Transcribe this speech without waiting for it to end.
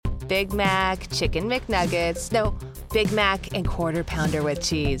Big Mac, Chicken McNuggets, no, Big Mac and Quarter Pounder with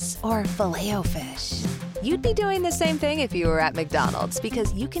cheese, or Filet-O-Fish. You'd be doing the same thing if you were at McDonald's,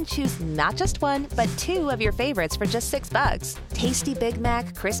 because you can choose not just one, but two of your favorites for just $6. Tasty Big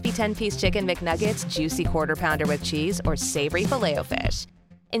Mac, crispy 10-piece Chicken McNuggets, juicy Quarter Pounder with cheese, or savory Filet-O-Fish.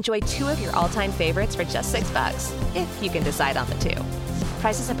 Enjoy two of your all-time favorites for just $6, if you can decide on the two.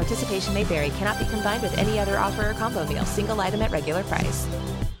 Prices and participation may vary. Cannot be combined with any other offer or combo meal. Single item at regular price.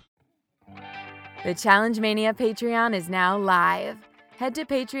 The Challenge Mania Patreon is now live. Head to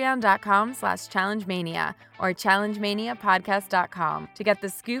patreon.com/challengemania or challengemaniapodcast.com to get the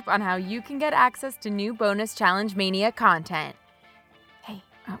scoop on how you can get access to new bonus Challenge Mania content. Hey,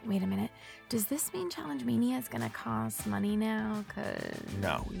 wait a minute. Does this mean Challenge Mania is going to cost money now?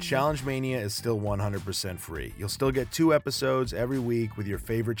 No, Challenge Mania is still 100% free. You'll still get 2 episodes every week with your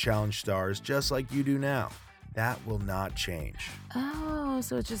favorite challenge stars, just like you do now. That will not change. Oh,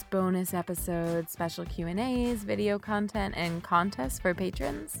 so it's just bonus episodes, special Q&As, video content, and contests for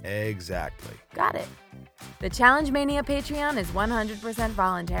patrons? Exactly. Got it. The Challenge Mania Patreon is 100%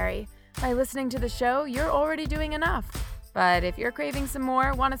 voluntary. By listening to the show, you're already doing enough. But if you're craving some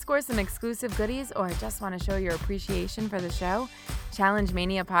more, want to score some exclusive goodies, or just want to show your appreciation for the show,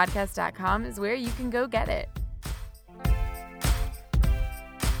 challengemaniapodcast.com is where you can go get it.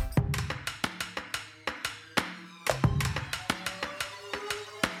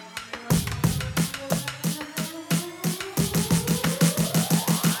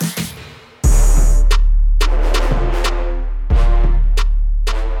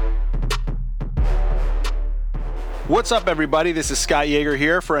 What's up, everybody? This is Scott Yager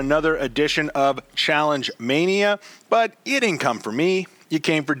here for another edition of Challenge Mania. But you didn't come for me. You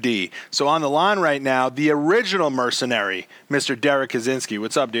came for D. So on the line right now, the original mercenary, Mr. Derrick Kosinski.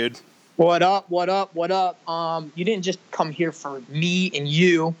 What's up, dude? What up? You didn't just come here for me and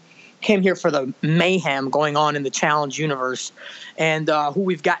you. Came here for the mayhem going on in the Challenge universe. And who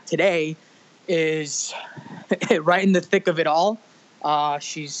we've got today is right in the thick of it all.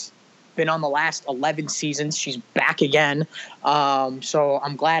 She's been on the last 11 seasons. She's back again. So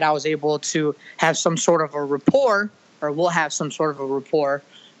I'm glad I was able to have some sort of a rapport, or we'll have some sort of a rapport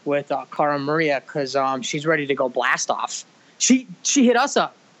with Cara Maria, because she's ready to go blast off. She hit us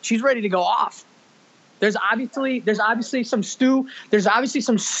up. She's ready to go off. There's obviously some stew. There's obviously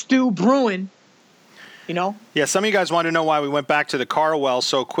some stew brewing. You know? Yeah, some of you guys want to know why we went back to the Cara well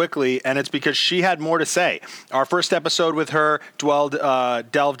so quickly, and it's because she had more to say. Our first episode with her delved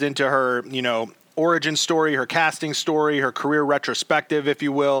into her, origin story, her casting story, her career retrospective, if you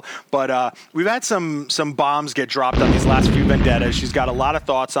will. But we've had some bombs get dropped on these last few vendettas. She's got a lot of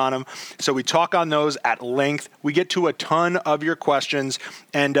thoughts on them. So we talk on those at length. We get to a ton of your questions,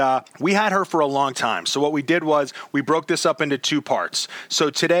 and we had her for a long time. So what we did was we broke this up into 2 parts. So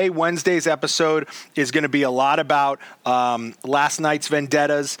today, Wednesday's episode is going to be a lot about last night's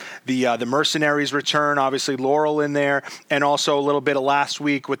vendettas, the Mercenaries return, obviously Laurel in there, and also a little bit of last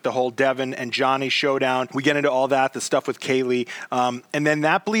week with the whole Devin and Johnny showdown. We get into all that, the stuff with Kayleigh, and then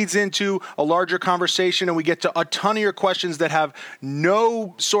that bleeds into a larger conversation, and we get to a ton of your questions that have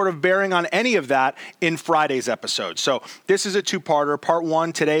no sort of bearing on any of that in Friday's episode. So this is a 2-parter. Part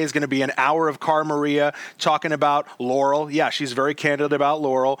 1 today is going to be an hour of Cara Maria talking about Laurel. Yeah, she's very candid about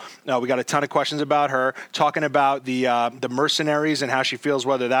Laurel. We got a ton of questions about her, talking about the Mercenaries and how she feels,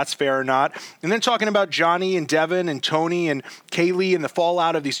 whether that's fair or not, and then talking about Johnny and Devin and Tony and Kayleigh and the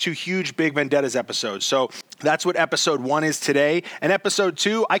fallout of these 2 huge big vendettas episodes. So that's what episode 1 is today. And episode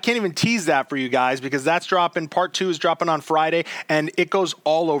 2, I can't even tease that for you guys, because that's dropping. Part 2 is dropping on Friday, and it goes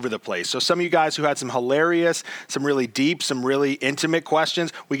all over the place. So some of you guys who had some hilarious, some really deep, some really intimate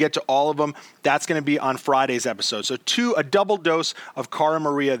questions, we get to all of them. That's going to be on Friday's episode. So a double dose of Cara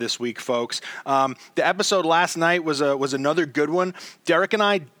Maria this week, folks. The episode last night was another good one. Derrick and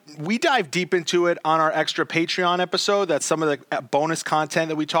I, we dive deep into it on our extra Patreon episode. That's some of the bonus content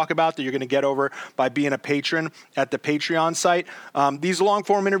that we talk about that you're going to get over by being a patron at the Patreon site. These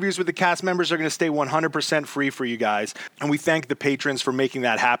long-form interviews with the cast members are going to stay 100% free for you guys, and we thank the patrons for making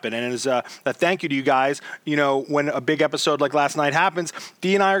that happen. And as a thank you to you guys, when a big episode like last night happens,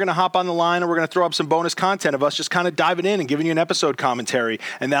 Dee and I are going to hop on the line, and we're going to throw up some bonus content of us just kind of diving in and giving you an episode commentary,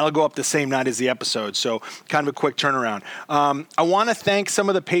 and that'll go up the same night as the episode. So kind of a quick turnaround. I want to thank some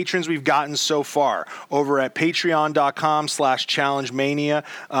of the patrons we've gotten so far over at patreon.com/challengemania.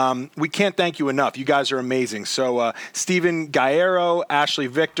 We can't thank you enough. You guys are amazing. So Stephen Gaero, Ashley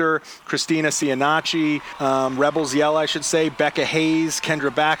Victor, Christina Cianacci, Rebels Yell, I should say, Becca Hayes,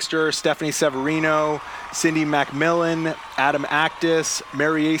 Kendra Baxter, Stephanie Severino, Cindy Macmillan, Adam Actis,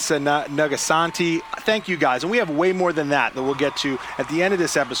 Mariesa Nagasanti. Thank you guys. And we have way more than that we'll get to at the end of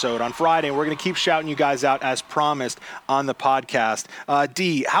this episode on Friday. We're going to keep shouting you guys out as promised on the podcast.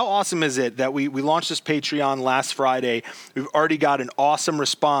 D, how awesome is it that we launched this Patreon last Friday? We've already got an awesome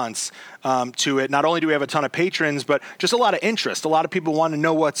response to it. Not only do we have a ton of patrons, but just a lot of interest. A lot of people want to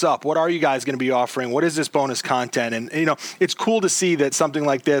know what's up. What are you guys going to be offering? What is this bonus content? And, it's cool to see that something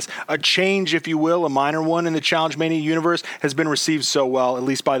like this, a change, if you will, a minor one in the Challenge Mania universe, has been received so well, at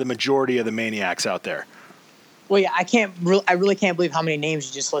least by the majority of the maniacs out there. Well, yeah, I really can't believe how many names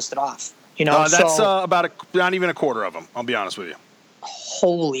you just listed off. That's about not even a quarter of them. I'll be honest with you.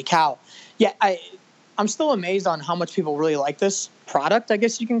 Holy cow. Yeah, I'm still amazed on how much people really like this product, I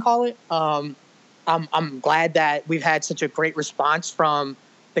guess you can call it. I'm glad that we've had such a great response from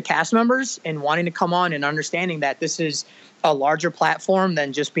the cast members and wanting to come on and understanding that this is a larger platform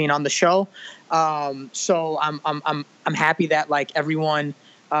than just being on the show. So I'm happy that like everyone,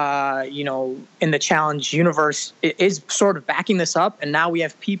 in the Challenge universe is sort of backing this up. And now we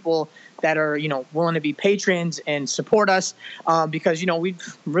have people that are, willing to be patrons and support us because,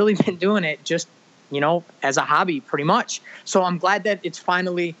 we've really been doing it just, as a hobby pretty much. So I'm glad that it's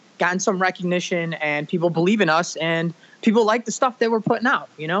finally gotten some recognition and people believe in us and people like the stuff that we're putting out,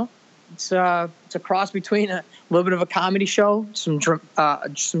 It's a cross between a little bit of a comedy show, some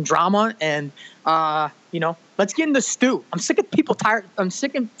drama, and let's get in the stew. I'm sick of people I'm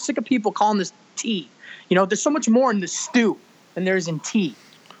sick of people calling this tea. There's so much more in the stew than there is in tea.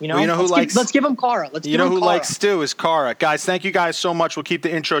 Let's give them Cara. Who likes stew is Cara. Guys, thank you guys so much. We'll keep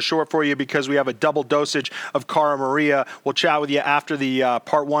the intro short for you because we have a double dosage of Cara Maria. We'll chat with you after the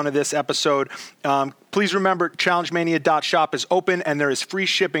part one of this episode. Please remember, challengemania.shop is open, and there is free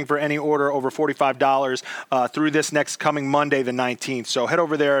shipping for any order over $45 through this next coming Monday, the 19th. So head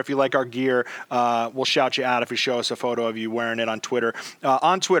over there if you like our gear. We'll shout you out if you show us a photo of you wearing it on Twitter.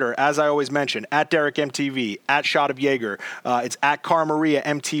 On Twitter, as I always mention, at Derrick MTV, at Shot of Yager. It's at Cara Maria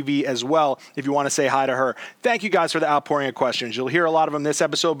MTV as well if you want to say hi to her. Thank you guys for the outpouring of questions. You'll hear a lot of them this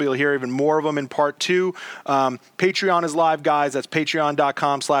episode, but you'll hear even more of them in part two. Patreon is live, guys. That's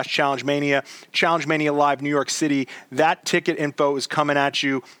patreon.com/ChallengeMania. Challenge Mania Live New York City. That ticket info is coming at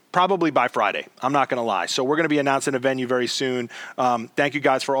you probably by Friday. I'm not going to lie. So we're going to be announcing a venue very soon. Thank you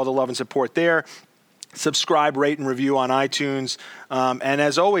guys for all the love and support there. Subscribe, rate, and review on iTunes. And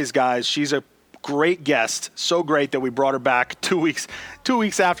as always, guys, she's a great guest. So great that we brought her back 2 weeks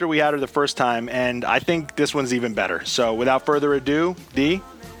after we had her the first time. And I think this one's even better. So without further ado, D?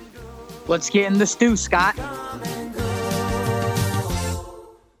 Let's get in the stew, Scott.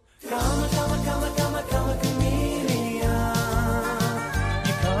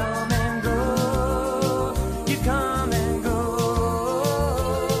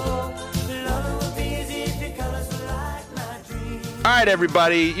 All right,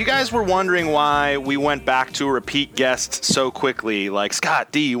 everybody. You guys were wondering why we went back to a repeat guest so quickly. Like,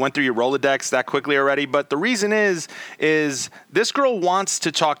 Scott, D, you went through your Rolodex that quickly already. But the reason is this girl wants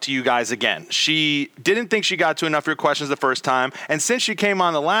to talk to you guys again. She didn't think she got to enough of your questions the first time. And since she came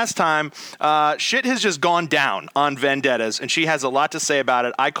on the last time, shit has just gone down on vendettas. And she has a lot to say about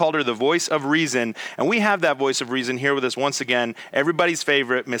it. I called her the voice of reason. And we have that voice of reason here with us once again. Everybody's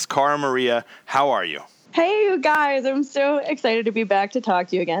favorite, Miss Cara Maria. How are you? Hey, you guys. I'm so excited to be back to talk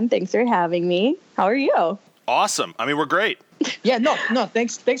to you again. Thanks for having me. How are you? Awesome. I mean, we're great. Yeah, no.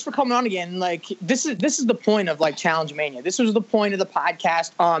 Thanks for coming on again. Like, this is the point of like Challenge Mania. This was the point of the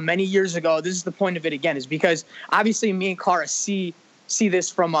podcast many years ago. This is the point of it again, is because obviously me and Cara see this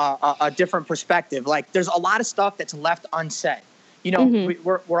from a different perspective. Like, there's a lot of stuff that's left unsaid.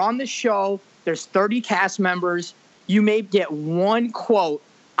 We're on this show. There's 30 cast members. You may get one quote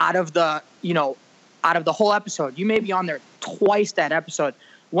out of the whole episode. You may be on there twice that episode,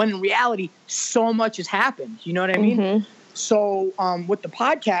 when in reality, so much has happened. You know what I mean? Mm-hmm. So with the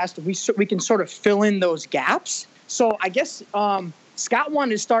podcast, we can sort of fill in those gaps. So I guess Scott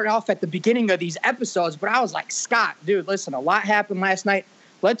wanted to start off at the beginning of these episodes, but I was like, Scott, dude, listen, a lot happened last night.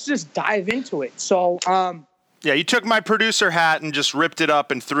 Let's just dive into it. So yeah, you took my producer hat and just ripped it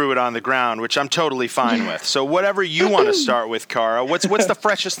up and threw it on the ground, which I'm totally fine with. So whatever you want to start with, Cara, what's the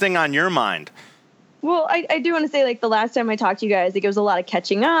freshest thing on your mind? Well, I do want to say, like, the last time I talked to you guys, like, it was a lot of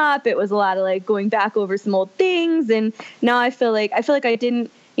catching up. It was a lot of, like, going back over some old things. And now I feel like I didn't,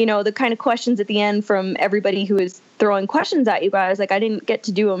 the kind of questions at the end from everybody who was throwing questions at you guys, like, I didn't get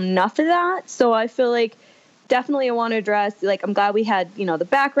to do enough of that. So I feel like definitely I want to address, like, I'm glad we had, the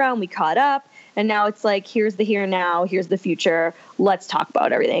background, we caught up. And now it's like, here's the here and now, here's the future. Let's talk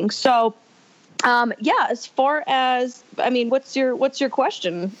about everything. So As far as, I mean, what's your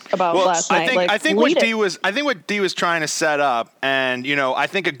question about last night? I think what Dee was trying to set up, and I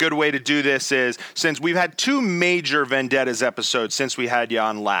think a good way to do this is, since we've had 2 major Vendettas episodes since we had you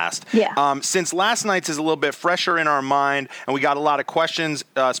on last. Yeah. Since last night's is a little bit fresher in our mind, and we got a lot of questions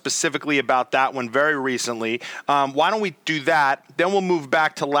specifically about that one very recently. Why don't we do that? Then we'll move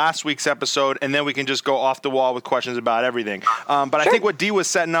back to last week's episode, and then we can just go off the wall with questions about everything. But I think what Dee was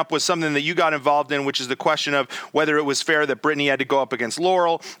setting up was something that you got involved in, which is the question of whether it was fair that Brittany had to go up against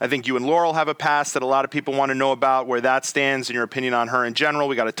Laurel. I think you and Laurel have a past that a lot of people want to know about, where that stands and your opinion on her in general.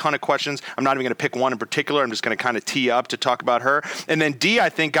 We got a ton of questions. I'm not even going to pick one in particular. I'm just going to kind of tee up to talk about her. And then Dee, I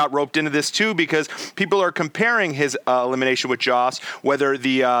think, got roped into this too, because people are comparing his elimination with Joss, whether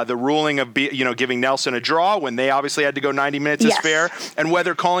the ruling of giving Nelson a draw when they obviously had to go 90 minutes is fair, and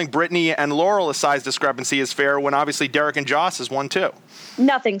whether calling Brittany and Laurel a size discrepancy is fair when obviously Derrick and Joss is one too.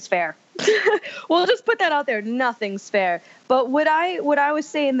 Nothing's fair. We'll just put that out there. Nothing's fair. But what I was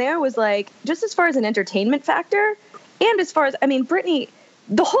saying there was, like, just as far as an entertainment factor, and as far as, I mean, Brittany,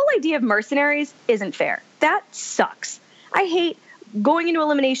 the whole idea of Mercenaries isn't fair. That sucks. I hate going into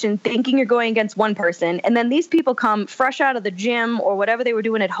elimination thinking you're going against one person, and then these people come fresh out of the gym or whatever they were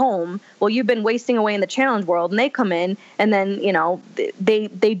doing at home while you've been wasting away in the challenge world, and they come in and then, they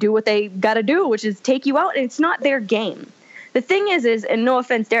do what they got to do, which is take you out, and it's not their game. The thing is, and no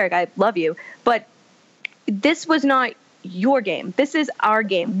offense, Derrick, I love you, but this was not your game. This is our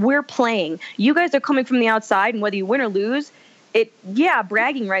game. We're playing. You guys are coming from the outside, and whether you win or lose,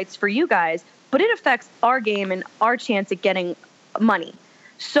 bragging rights for you guys, but it affects our game and our chance at getting money.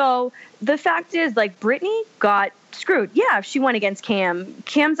 So the fact is, like, Brittany got screwed. Yeah, if she went against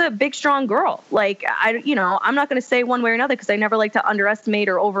Cam's a big, strong girl. Like, I'm not going to say one way or another because I never like to underestimate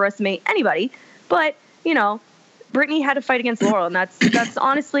or overestimate anybody, but, Brittany had to fight against Laurel, and that's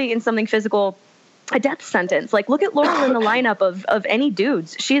honestly, in something physical, a death sentence. Like, look at Laurel in the lineup of any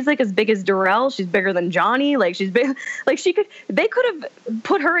dudes. She's like as big as Darrell. She's bigger than Johnny. Like, she's big. Like, they could have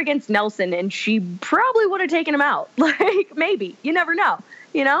put her against Nelson, and she probably would have taken him out. Like, maybe. You never know.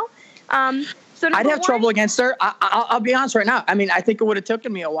 So I'd have trouble against her. I'll be honest right now. I mean, I think it would have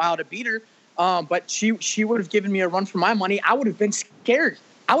taken me a while to beat her, but she would have given me a run for my money. I would have been scared.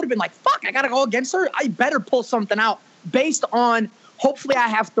 I would have been like, fuck, I got to go against her. I better pull something out based on, hopefully I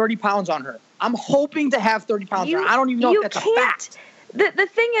have 30 pounds on her. I'm hoping to have 30 pounds on her. I don't even know if that's a fact. The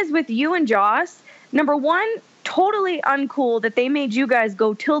thing is with you and Joss, number one, totally uncool that they made you guys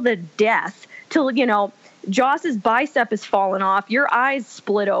go till the death, till, Joss's bicep has fallen off, your eyes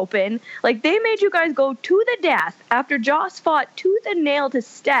split open. Like, they made you guys go to the death after Joss fought tooth and nail to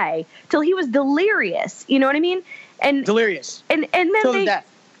stay till he was delirious. You know what I mean? And delirious. And then till the death.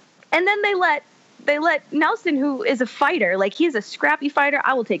 And then they let Nelson, who is a fighter, like, he's a scrappy fighter.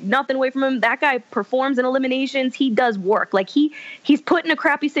 I will take nothing away from him. That guy performs in eliminations. He does work. Like, he's put in a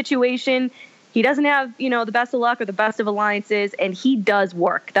crappy situation. He doesn't have, the best of luck or the best of alliances, and he does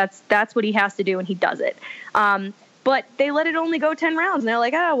work. That's what he has to do, and he does it. But they let it only go 10 rounds, and they're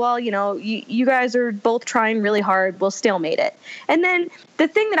like, you guys are both trying really hard. We'll stalemate it. And then the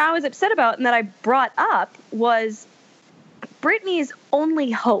thing that I was upset about and that I brought up was Brittany's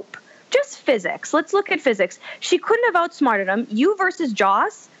only hope. Just physics. Let's look at physics. She couldn't have outsmarted him. You versus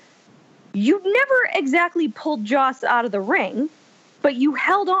Joss, you never exactly pulled Joss out of the ring, but you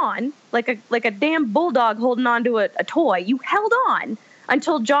held on like a damn bulldog holding on to a toy. You held on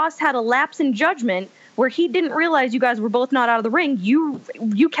until Joss had a lapse in judgment where he didn't realize you guys were both not out of the ring. You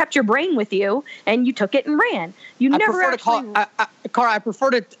kept your brain with you and you took it and ran. I prefer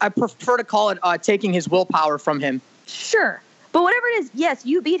to call it taking his willpower from him. Sure. But whatever it is, yes,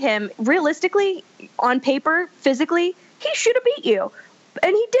 you beat him. Realistically, on paper, physically, he should have beat you.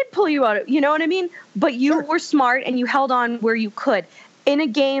 And he did pull you out, you know what I mean? But you were smart and you held on where you could. In a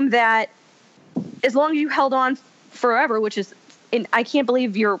game that, as long as you held on forever, which is, I can't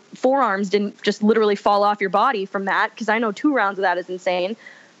believe your forearms didn't just literally fall off your body from that, because I know 2 rounds of that is insane.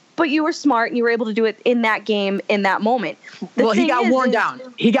 But you were smart and you were able to do it in that game, in that moment. He got worn down.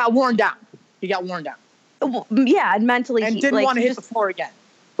 He got worn down. Well, yeah, and mentally. And didn't want to hit the floor again.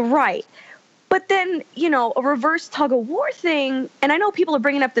 Right. But then, a reverse tug-of-war thing, and I know people are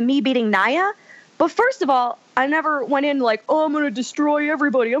bringing up the me beating Nia, but first of all, I never went in like, oh, I'm going to destroy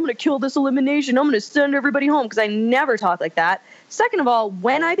everybody. I'm going to kill this elimination. I'm going to send everybody home, because I never talk like that. Second of all,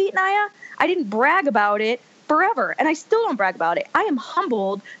 when I beat Nia, I didn't brag about it forever, and I still don't brag about it. I am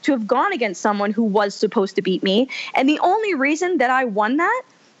humbled to have gone against someone who was supposed to beat me, and the only reason that I won that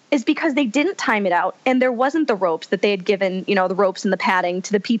is because they didn't time it out, and there wasn't the ropes that they had given, the ropes and the padding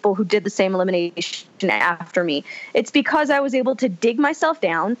to the people who did the same elimination after me. It's because I was able to dig myself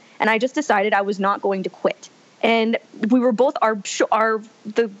down, and I just decided I was not going to quit. And we were both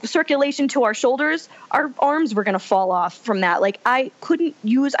the circulation to our shoulders, our arms were going to fall off from that. Like I couldn't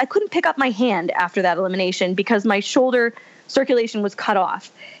pick up my hand after that elimination because my shoulder circulation was cut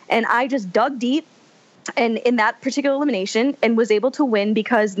off. And I just dug deep and in that particular elimination and was able to win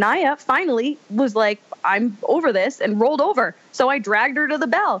because Nia finally was like, I'm over this, and rolled over. So I dragged her to the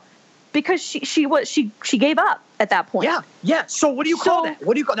bell because she gave up at that point. Yeah. So what do you call that?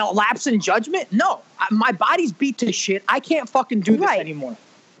 What do you call that? Lapse in judgment? No, my body's beat to shit. I can't fucking do this anymore.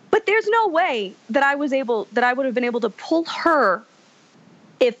 But there's no way that I would have been able to pull her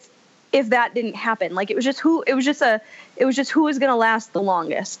if that didn't happen. Like it was just who was going to last the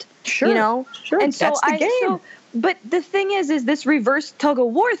longest. Sure. Sure. And so that's the game. But the thing is this reverse tug of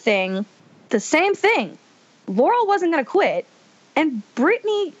war thing, the same thing. Laurel wasn't going to quit, and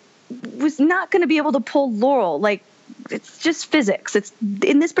Brittany was not going to be able to pull Laurel. Like, it's just physics. It's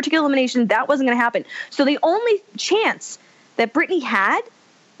in this particular elimination, that wasn't going to happen. So the only chance that Brittany had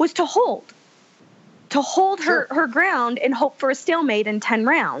was to hold her ground and hope for a stalemate in 10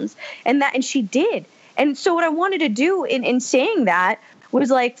 rounds. And she did. And so what I wanted to do in saying that was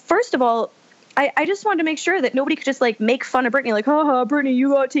like, first of all, I just wanted to make sure that nobody could just like make fun of Brittany, like, oh, Brittany, you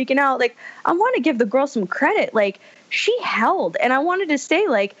got taken out. Like, I want to give the girl some credit. Like, she held. And I wanted to say,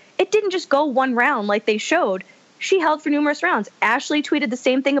 like, it didn't just go one round like they showed. She held for numerous rounds. Ashley tweeted the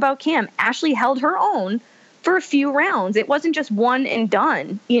same thing about Cam. Ashley held her own for a few rounds. It wasn't just one and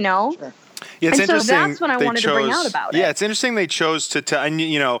done, Sure. Yeah, it's interesting. So that's what I wanted to bring out about it. Yeah, it's interesting they chose to and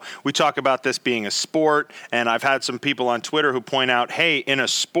we talk about this being a sport, and I've had some people on Twitter who point out, hey, in a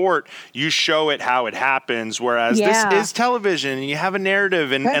sport, you show it how it happens, whereas this is television, and you have a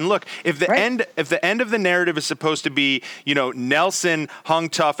narrative. And look, if the end of the narrative is supposed to be, Nelson hung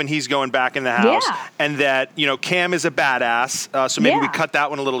tough and he's going back in the house, and that, Cam is a badass, so maybe we cut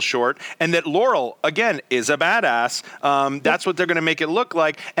that one a little short, and that Laurel, again, is a badass, that's what they're going to make it look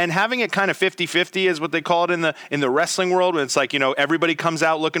like. And having it kind of 50-50 is what they call it in the wrestling world, when it's like, everybody comes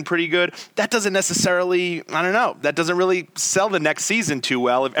out looking pretty good. That doesn't necessarily, I don't know, that doesn't really sell the next season too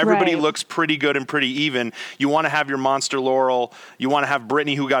well. If everybody looks pretty good and pretty even, you want to have your monster Laurel, you want to have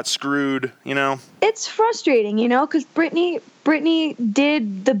Brittany who got screwed, It's frustrating, because Brittany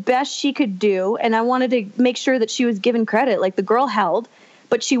did the best she could do, and I wanted to make sure that she was given credit. Like, the girl held,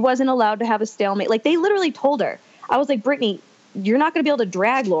 but she wasn't allowed to have a stalemate. Like, they literally told her, I was like, Brittany, you're not going to be able to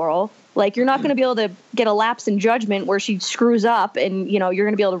drag Laurel. Like, you're not going to be able to get a lapse in judgment where she screws up and, you're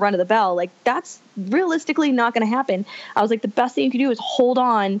going to be able to run to the bell. Like, that's realistically not going to happen. I was like, the best thing you can do is hold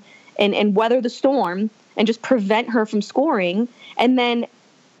on and weather the storm and just prevent her from scoring. And then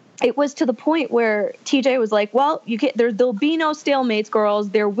it was to the point where TJ was like, well, there'll be no stalemates, girls.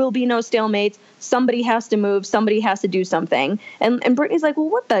 There will be no stalemates. Somebody has to move. Somebody has to do something. And Brittany's like, well,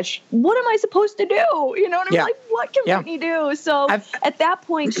 what am I supposed to do? You know what I mean? Like, what can Brittany do? So at that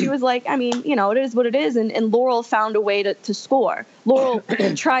point, she was like, I mean, it is what it is. And Laurel found a way to score. Laurel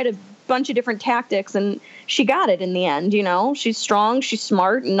tried a bunch of different tactics, and she got it in the end. She's strong, she's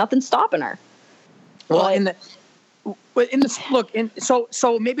smart, and nothing's stopping her. Well,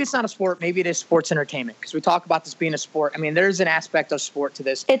 so maybe it's not a sport, maybe it is sports entertainment, because we talk about this being a sport. I mean, there's an aspect of sport to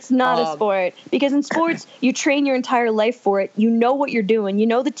this. It's not a sport, because in sports, you train your entire life for it. You know what you're doing. You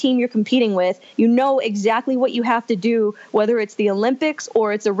know the team you're competing with. You know exactly what you have to do, whether it's the Olympics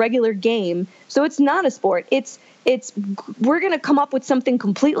or it's a regular game. So it's not a sport. We're going to come up with something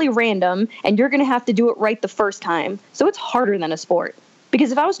completely random, and you're going to have to do it right the first time. So it's harder than a sport.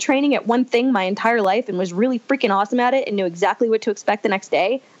 Because if I was training at one thing my entire life and was really freaking awesome at it and knew exactly what to expect the next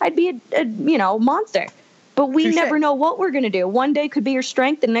day, I'd be a monster. But we never know what we're going to do. One day could be your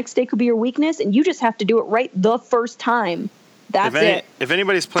strength, the next day could be your weakness, and you just have to do it right the first time. That's it. If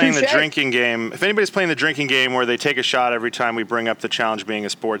anybody's playing the drinking game where they take a shot every time we bring up the challenge being a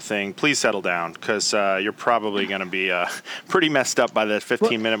sport thing, please settle down, because you're probably going to be pretty messed up by the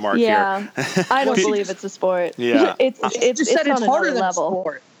 15-minute mark here. I don't believe it's a sport. Yeah. it's harder than a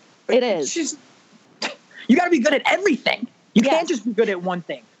sport. It is. You got to be good at everything. You can't just be good at one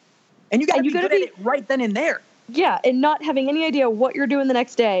thing. And you got to be good at it right then and there. Yeah, and not having any idea what you're doing the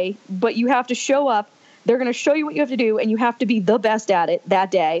next day, but you have to show up. They're going to show you what you have to do, and you have to be the best at it that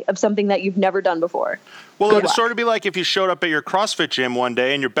day of something that you've never done before. Well, it would sort of be like if you showed up at your CrossFit gym one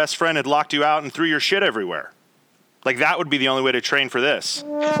day and your best friend had locked you out and threw your shit everywhere. Like, that would be the only way to train for this.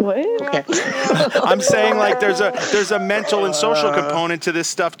 What? Okay. I'm saying, like, there's a mental and social component to this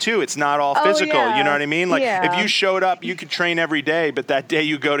stuff too. It's not all physical. yeah. You know what I mean? Like, Yeah. if you showed up, you could train every day, but that day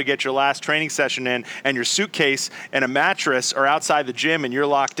you go to get your last training session in, and your suitcase and a mattress are outside the gym, and you're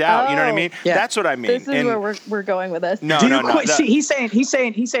locked out. You know what I mean? Yeah. That's what I mean. This is where we're going with this. No, Do no, you no. quit? See, he's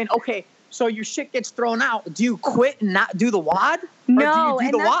saying, okay, so your shit gets thrown out. Do you quit and not do the WOD? No, or do you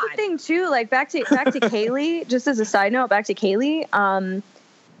and do the that's WOD? the thing too. Like back to Kayleigh. Just as a side note, back to Kayleigh.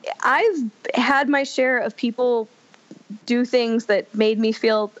 I've had my share of people do things that made me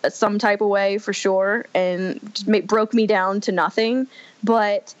feel some type of way for sure, and just broke me down to nothing.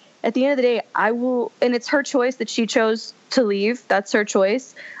 But at the end of the day, I will, and it's her choice that she chose to leave. That's her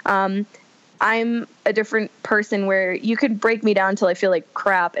choice. I'm a different person where you could break me down until I feel like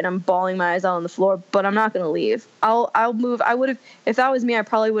crap and I'm bawling my eyes out on the floor, but I'm not going to leave. I'll move. I would have, if that was me, I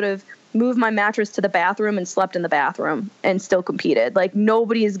probably would have moved my mattress to the bathroom and slept in the bathroom and still competed. Like,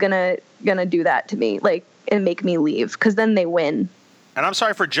 nobody is gonna do that to me, like, and make me leave, because then they win. And I'm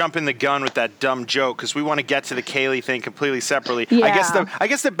sorry for jumping the gun with that dumb joke, because we want to get to the Kayleigh thing completely separately. Yeah. I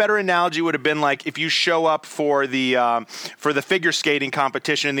guess the better analogy would have been like if you show up for the figure skating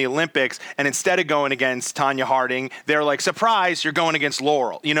competition in the Olympics, and instead of going against Tanya Harding, they're like, surprise, you're going against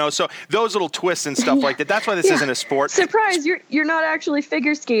Laurel. You know, so those little twists and stuff like that. That's why this isn't a sport. Surprise, you're not actually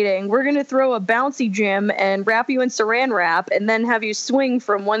figure skating. We're gonna throw a bouncy gym and wrap you in saran wrap, and then have you swing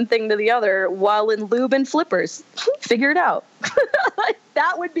from one thing to the other while in lube and flippers. Figure it out.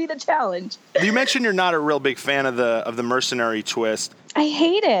 That would be the challenge. You mentioned you're not a real big fan of the mercenary twist. I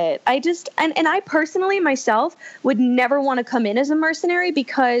hate it. I just, and I personally myself would never want to come in as a mercenary,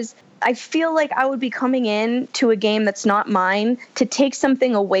 because I feel like I would be coming in to a game that's not mine to take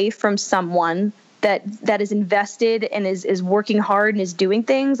something away from someone that is invested and is working hard and is doing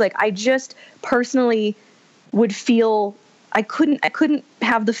things. Like, I just personally would feel I couldn't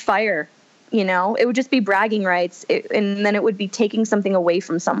have the fire. You know, it would just be bragging rights, and then it would be taking something away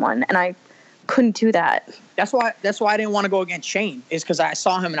from someone, and I couldn't do that. That's why I didn't want to go against Shane, is because I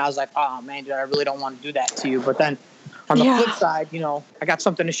saw him and I was like, oh man, dude, I really don't want to do that to you. But then on the flip side, you know, I got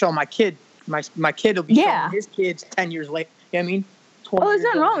something to show my kid. My kid will be showing his kids 10 years later. You know what I mean? Oh, there's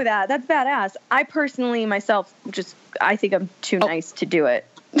nothing wrong with that. That's badass. I personally myself I think I'm too nice to do it.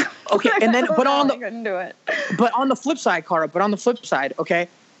 Okay, and then I couldn't do it. But on the flip side, Cara. Okay.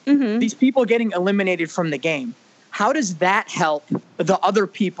 Mm-hmm. These people getting eliminated from the game, how does that help the other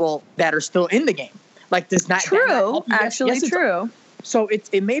people that are still in the game? Like, does not true? That not help you? Actually, yes, true. So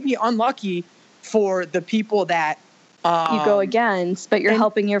it may be unlucky for the people that you go against, but you're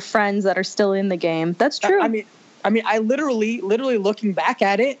helping your friends that are still in the game. That's true. I mean, I literally looking back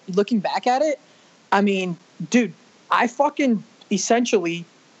at it. I mean, dude, I fucking essentially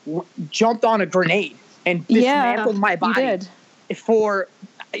jumped on a grenade and dismantled my body for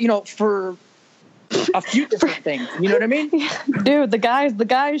a few different things. You know what I mean? Dude, the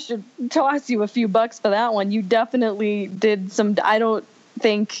guys should toss you a few bucks for that one. You definitely did some. I don't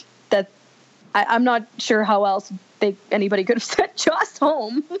think that. I'm not sure how else anybody could have sent Joss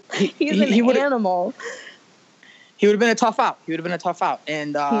home. He's an animal. He would have been a tough out.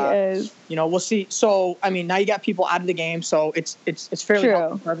 And he is. You know, we'll see. So I mean, now you got people out of the game, so it's fairly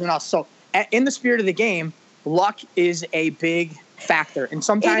helpful for everyone else. So in the spirit of the game, luck is a big factor, and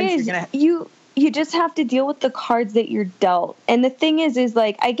sometimes you're gonna you just have to deal with the cards that you're dealt. And the thing is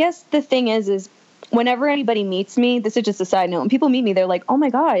like, I guess the thing is whenever anybody meets me, this is just a side note, when people meet me, they're like, oh my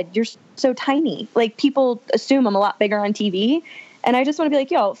God, you're so tiny. Like, people assume I'm a lot bigger on TV. And I just want to be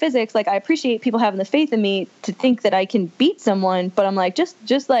like, yo, physics, like, I appreciate people having the faith in me to think that I can beat someone, but I'm like,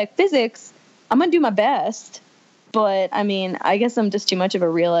 just like physics, I'm going to do my best. But I mean, I guess I'm just too much of a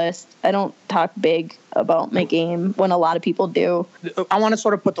realist. I don't talk big about my game when a lot of people do. I want to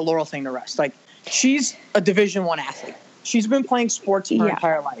sort of put the Laurel thing to rest. Like, she's a Division I athlete. She's been playing sports her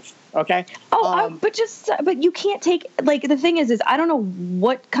entire life. Okay. But you can't take, like, the thing is I don't know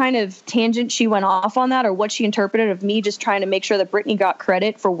what kind of tangent she went off on that, or what she interpreted of me just trying to make sure that Brittany got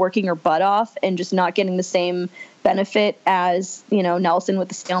credit for working her butt off and just not getting the same benefit as, you know, Nelson with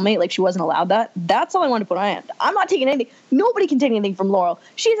the stalemate. Like, she wasn't allowed that. That's all I want to put on it. I'm not taking anything. Nobody can take anything from Laurel.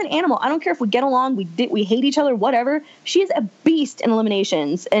 She's an animal. I don't care if we get along, we hate each other, whatever. She is a beast in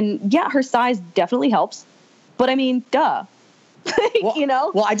eliminations. And yeah, her size definitely helps. But I mean, duh. Well, you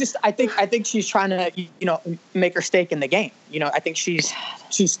know? Well, I think she's trying to, you know, make her stake in the game. You know, I think she's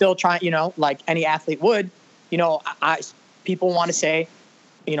still trying, you know, like any athlete would. You know, people want to say,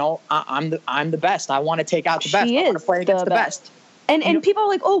 you know, I'm the best. I want to take out the best. I want to play against the best. And people are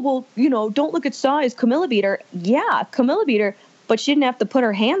like, oh, well, you know, don't look at size. Camilla beat her. Yeah, Camilla beat her, but she didn't have to put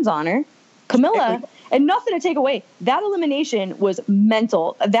her hands on her. Camilla, And nothing to take away. That elimination was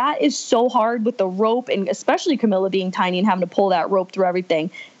mental. That is so hard with the rope, and especially Camilla being tiny and having to pull that rope through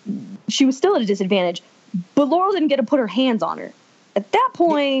everything. She was still at a disadvantage, but Laurel didn't get to put her hands on her. At that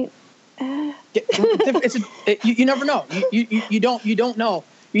point, you never know. You don't know.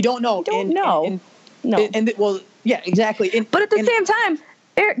 You don't know. No. Well, yeah, exactly. But at the same time,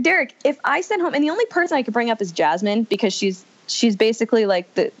 Derrick, if I sent home, and the only person I could bring up is Jasmine, because she's basically like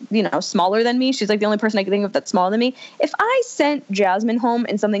smaller than me. She's like the only person I can think of that's smaller than me. If I sent Jasmine home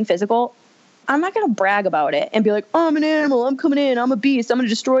in something physical, I'm not going to brag about it and be like, oh, I'm an animal. I'm coming in. I'm a beast. I'm going to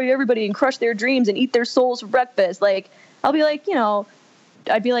destroy everybody and crush their dreams and eat their souls for breakfast. Like, I'll be like,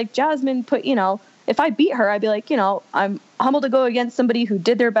 I'd be like, Jasmine, if I beat her, I'd be like, I'm humbled to go against somebody who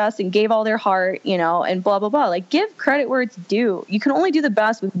did their best and gave all their heart, and blah, blah, blah. Like, give credit where it's due. You can only do the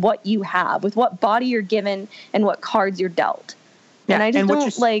best with what you have, with what body you're given and what cards you're dealt. Yeah, and I just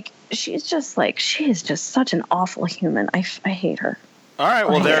don't she is just such an awful human. I hate her. All right,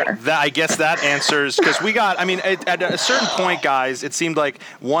 well, I guess that answers, because we got, at a certain point, guys, it seemed like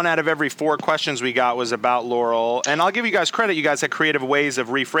 1 out of every 4 questions we got was about Laurel. And I'll give you guys credit. You guys had creative ways of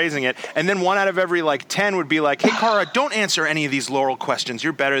rephrasing it. And then 1 out of every 10 would be like, hey, Cara, don't answer any of these Laurel questions.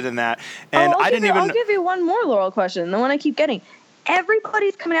 You're better than that. And I'll give you one more Laurel question, the one I keep getting.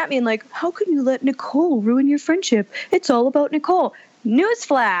 Everybody's coming at me and like, how can you let Nicole ruin your friendship? It's all about Nicole.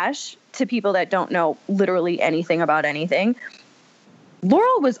 Newsflash to people that don't know literally anything about anything.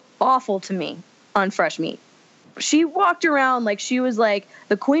 Laurel was awful to me on Fresh Meat. She walked around like she was like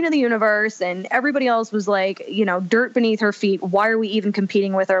the queen of the universe, and everybody else was like, dirt beneath her feet. Why are we even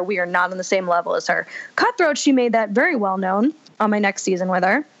competing with her? We are not on the same level as her. Cutthroat, she made that very well known on my next season with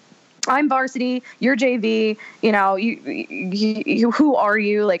her. I'm varsity, you're JV, you who are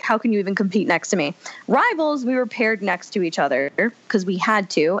you? Like, how can you even compete next to me? Rivals, we were paired next to each other because we had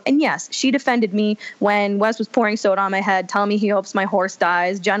to. And yes, she defended me when Wes was pouring soda on my head, telling me he hopes my horse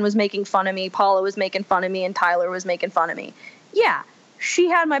dies. Jen was making fun of me, Paula was making fun of me, and Tyler was making fun of me. Yeah, she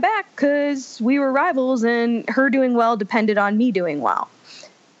had my back because we were rivals, and her doing well depended on me doing well.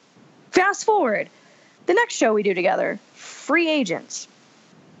 Fast forward, the next show we do together, Free Agents.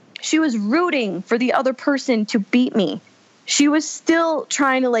 She was rooting for the other person to beat me. She was still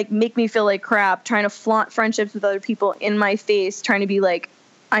trying to make me feel like crap, trying to flaunt friendships with other people in my face, trying to be like,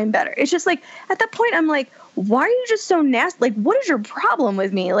 I'm better. It's just like, at that point, I'm like, why are you just so nasty? Like, what is your problem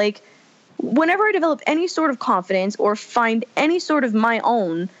with me? Like, whenever I develop any sort of confidence or find any sort of my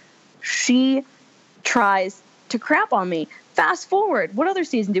own, she tries to crap on me. Fast forward, what other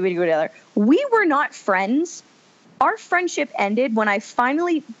season did we do together? We were not friends. Our friendship ended when I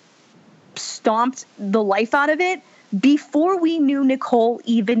finally stomped the life out of it before we knew Nicole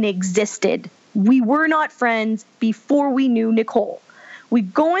even existed. We were not friends before we knew Nicole. We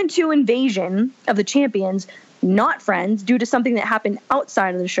go into Invasion of the Champions not friends due to something that happened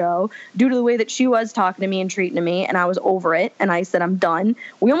outside of the show, due to the way that she was talking to me and treating me, and I was over it, and I said, I'm done.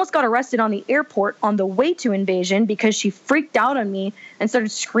 We almost got arrested on the airport on the way to Invasion because she freaked out on me and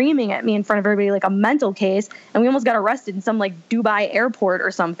started screaming at me in front of everybody like a mental case, and we almost got arrested in some Dubai airport or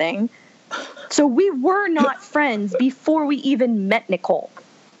something. So we were not friends before we even met Nicole,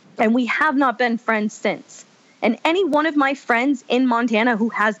 and we have not been friends since. And any one of my friends in Montana who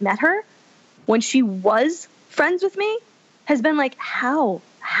has met her, when she was friends with me, has been like, how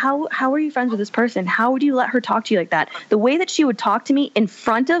are you friends with this person? How would you let her talk to you like that? The way that she would talk to me in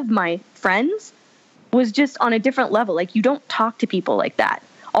front of my friends was just on a different level. Like, you don't talk to people like that.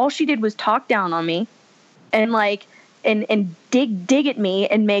 All she did was talk down on me and and dig at me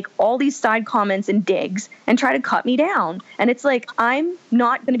and make all these side comments and digs and try to cut me down. And it's like, I'm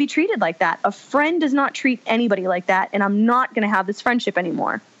not going to be treated like that. A friend does not treat anybody like that, and I'm not going to have this friendship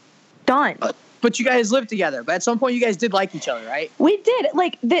anymore. Done. But you guys lived together. But at some point, you guys did like each other, right? We did.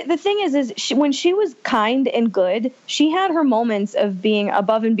 Like, the thing is when she was kind and good, she had her moments of being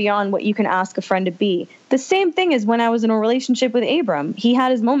above and beyond what you can ask a friend to be. The same thing as when I was in a relationship with Abram. He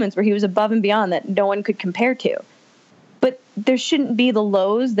had his moments where he was above and beyond that no one could compare to. But there shouldn't be the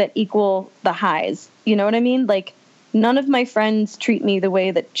lows that equal the highs. You know what I mean? Like, none of my friends treat me the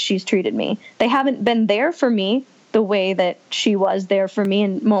way that she's treated me. They haven't been there for me the way that she was there for me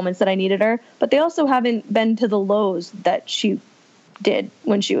in moments that I needed her, but they also haven't been to the lows that she did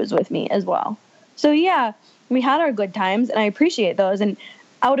when she was with me as well. So yeah, we had our good times, and I appreciate those. And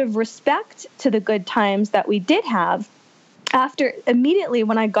out of respect to the good times that we did have, immediately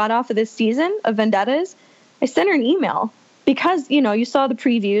when I got off of this season of Vendettas, I sent her an email because, you saw the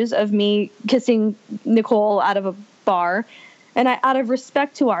previews of me kissing Nicole out of a bar, and out of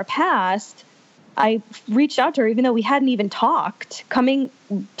respect to our past, I reached out to her, even though we hadn't even talked. Coming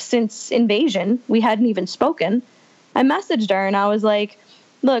since Invasion, we hadn't even spoken. I messaged her and I was like,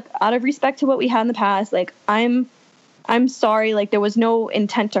 look, out of respect to what we had in the past, like, I'm sorry. Like, there was no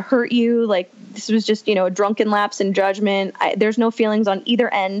intent to hurt you. Like, this was just, a drunken lapse in judgment. There's no feelings on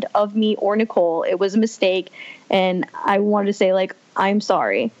either end of me or Nicole. It was a mistake. And I wanted to say, like, I'm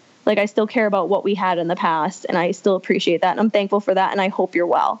sorry. Like, I still care about what we had in the past, and I still appreciate that. And I'm thankful for that. And I hope you're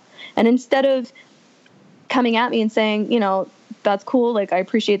well. And instead of coming at me and saying, that's cool. Like, I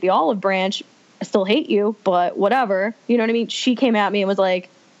appreciate the olive branch. I still hate you, but whatever. You know what I mean? She came at me and was like,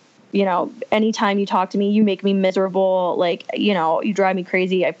 anytime you talk to me, you make me miserable. Like, you drive me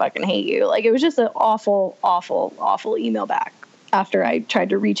crazy. I fucking hate you. Like, it was just an awful, awful, awful email back after I tried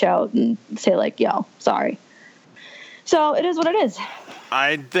to reach out and say, like, yo, sorry. So it is what it is.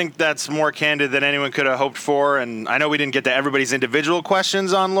 I think that's more candid than anyone could have hoped for, and I know we didn't get to everybody's individual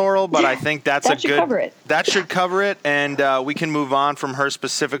questions on Laurel, but I think that should cover it, and we can move on from her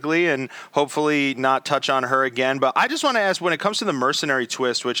specifically and hopefully not touch on her again. But I just want to ask, when it comes to the mercenary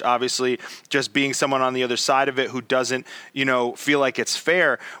twist, which obviously just being someone on the other side of it who doesn't, feel like it's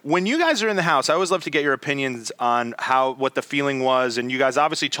fair, when you guys are in the house, I always love to get your opinions on what the feeling was, and you guys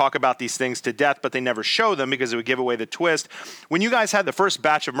obviously talk about these things to death, but they never show them because it would give away the twist. When you guys had the first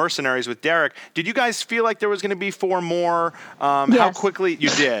batch of Mercenaries with Derrick, did you guys feel like there was going to be 4 more? Yes. How quickly you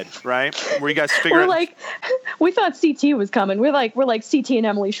did, right? Were you guys figuring? We thought CT was coming. We're like CT and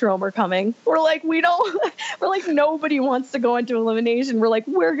Emily Schromm are coming. We're like, nobody wants to go into elimination. We're like,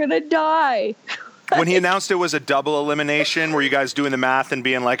 we're going to die. When he announced it was a double elimination, were you guys doing the math and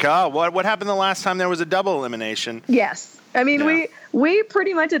being like, oh, what happened the last time there was a double elimination? Yes. I mean, yeah. we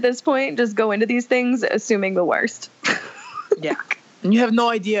pretty much at this point just go into these things assuming the worst. Yeah. And you have no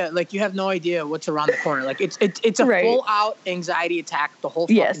idea what's around the corner. Like, it's a right. full out anxiety attack the whole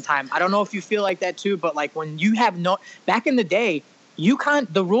fucking time. I don't know if you feel like that too, but like when you have back in the day,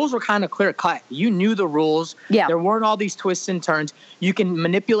 the rules were kind of clear cut. You knew the rules. Yeah. There weren't all these twists and turns. You can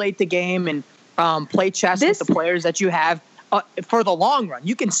manipulate the game and play chess with the players that you have for the long run.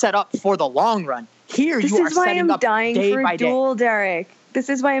 You can set up for the long run. Here you are setting up day by day. This is why I'm dying for a duel, Derrick. This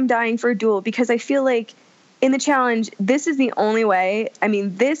is why I'm dying for a duel, because I feel like in the challenge, this is the only way. I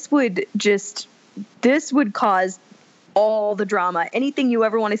mean, this would cause all the drama. Anything you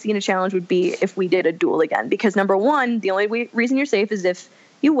ever want to see in a challenge would be if we did a duel again. Because number one, the only reason you're safe is if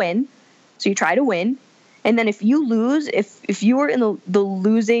you win. So you try to win. And then if you lose, if you were in the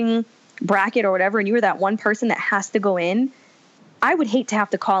losing bracket or whatever, and you were that one person that has to go in, I would hate to have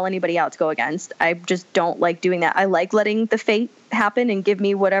to call anybody out to go against. I just don't like doing that. I like letting the fate happen and give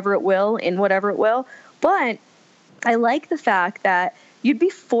me whatever it will in whatever it will. But I like the fact that you'd be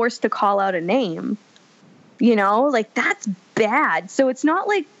forced to call out a name, like that's bad. So it's not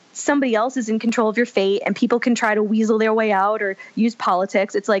like somebody else is in control of your fate and people can try to weasel their way out or use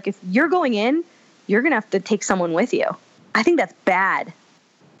politics. It's like, if you're going in, you're going to have to take someone with you. I think that's bad.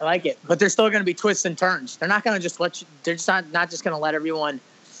 I like it, but there's still going to be twists and turns. They're not going to just let you, they're just not just going to let everyone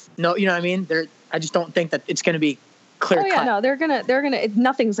know, you know what I mean? I just don't think that it's going to be clear cut. Oh yeah, no, they're gonna.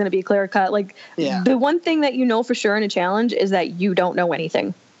 Nothing's gonna be clear cut. Like, the one thing that you know for sure in a challenge is that you don't know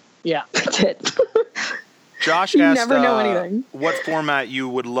anything. Yeah, that's it. Josh you asked, never know anything. What format you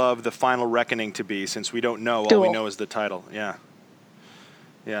would love the final reckoning to be, since we don't know. All we know is the title. Yeah.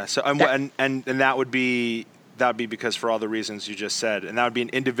 So and that would be because for all the reasons you just said, and that would be an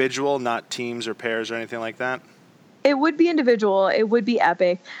individual, not teams or pairs or anything like that. It would be individual. It would be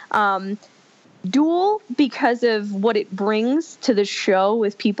epic. Duel, because of what it brings to the show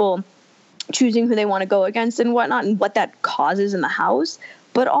with people choosing who they want to go against and whatnot, and what that causes in the house.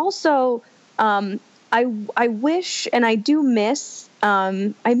 But also, I wish, and I do miss,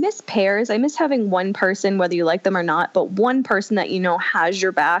 I miss pairs. I miss having one person, whether you like them or not, but one person that has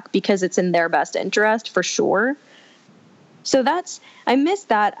your back because it's in their best interest for sure. So I miss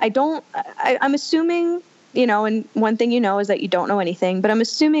that. I'm assuming, and one thing is that you don't know anything, but I'm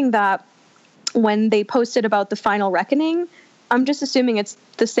assuming that when they posted about the final reckoning, I'm just assuming it's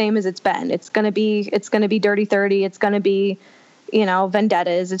the same as it's been. It's going to be Dirty 30. It's going to be,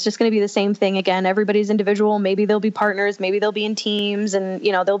 vendettas. It's just going to be the same thing again. Everybody's individual. Maybe they'll be partners. Maybe they'll be in teams, and,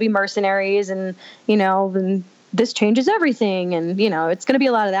 there'll be mercenaries, and, and this changes everything. And, it's going to be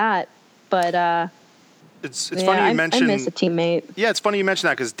a lot of that. But, It's funny you mentioned. I miss a teammate. Yeah, it's funny you mentioned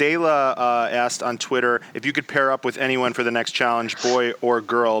that, because Dayla asked on Twitter, if you could pair up with anyone for the next challenge, boy or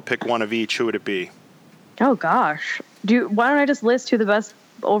girl, pick one of each, who would it be? Oh gosh, why don't I just list who the best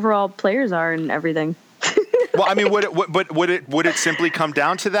overall players are and everything? Well, I mean, would it simply come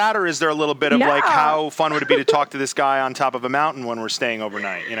down to that, or is there a little bit of like how fun would it be to talk to this guy on top of a mountain when we're staying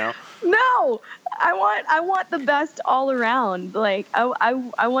overnight? You know? No, I want the best all around. Like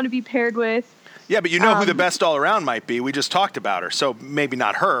I want to be paired with. Yeah, but you know who the best all around might be. We just talked about her, so maybe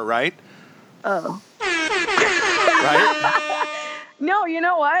not her, right? Oh. Right? No, you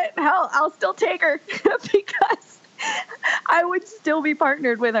know what? Hell, I'll still take her because I would still be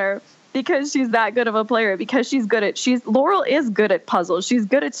partnered with her because she's that good of a player, because Laurel is good at puzzles. She's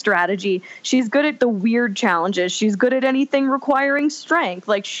good at strategy. She's good at the weird challenges. She's good at anything requiring strength.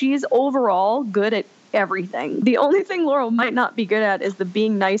 Like, she's overall good at everything. The only thing Laurel might not be good at is the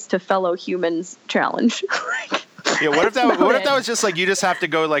being nice to fellow humans challenge. Yeah, what if that was just like you just have to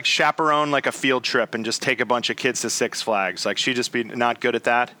go like chaperone like a field trip and just take a bunch of kids to Six Flags? Like, she'd just be not good at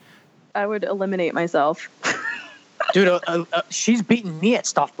that? I would eliminate myself. Dude, she's beaten me at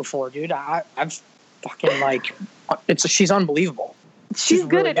stuff before, dude. I've fucking like, she's unbelievable. She's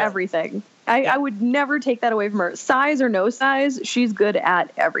good at everything. I would never take that away from her. Size or no size, she's good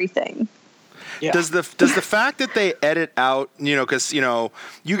at everything. Yeah. Does the fact that they edit out, because,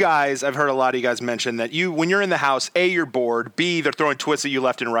 you guys, I've heard a lot of you guys mention that when you're in the house, A, you're bored, B, they're throwing twists at you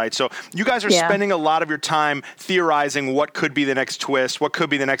left and right. So you guys are spending a lot of your time theorizing what could be the next twist, what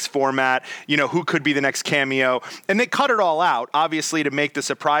could be the next format, who could be the next cameo. And they cut it all out, obviously, to make the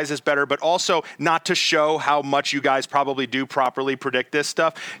surprises better, but also not to show how much you guys probably do properly predict this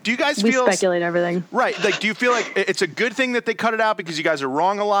stuff. Do you guys feel... We speculate everything. Right. Like, do you feel like it's a good thing that they cut it out because you guys are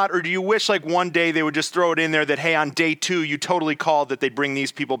wrong a lot? Or do you wish, like, one day they would just throw it in there that, hey, on day 2, you totally called that they'd bring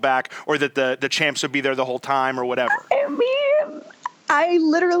these people back, or that the champs would be there the whole time, or whatever? I mean, I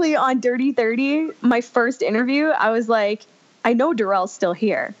literally, on Dirty 30, my first interview, I was like, I know Darrell's still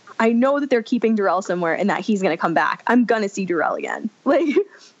here. I know that they're keeping Darrell somewhere and that he's going to come back. I'm going to see Darrell again. Like,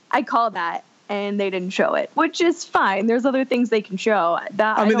 I called that, and they didn't show it, which is fine. There's other things they can show.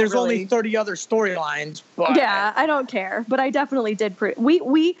 There's only 30 other storylines. Yeah, I don't care, but I definitely did.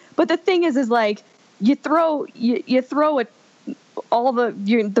 But the thing is like, you throw all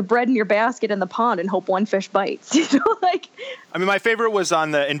the bread in your basket in the pond and hope one fish bites. I mean, my favorite was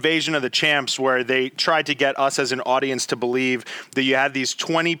on the Invasion of the Champs, where they tried to get us as an audience to believe that you had these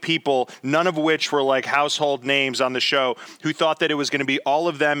 20 people, none of which were like household names on the show, who thought that it was going to be all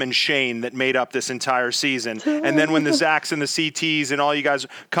of them and Shane that made up this entire season. And then when the Zacks and the CTs and all you guys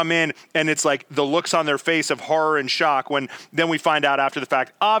come in, and it's like the looks on their face of horror and shock, when then we find out after the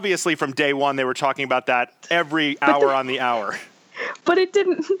fact, obviously from day one, they were talking about that every hour on the hour. But it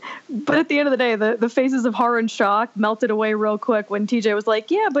didn't. But at the end of the day, the faces of horror and shock melted away real quick when TJ was like,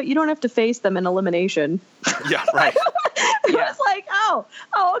 "Yeah, but you don't have to face them in elimination." Yeah, right. It was like, oh,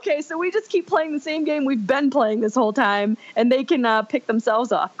 okay. So we just keep playing the same game we've been playing this whole time, and they can pick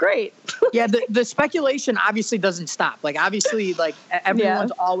themselves off. Great. Yeah, the speculation obviously doesn't stop. Like, obviously, like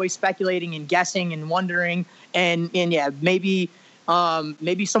everyone's always speculating and guessing and wondering, and yeah, maybe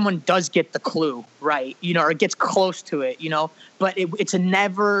someone does get the clue right, or it gets close to it, but it's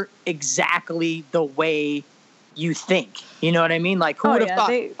never exactly the way you think. You know what I mean? Like, who would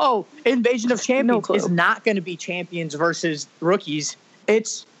have thought, Invasion of Champions is not going to be champions versus rookies.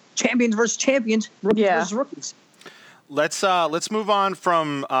 It's champions versus champions, rookies versus rookies. Let's move on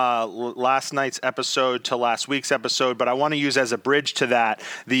from last night's episode to last week's episode, but I want to use as a bridge to that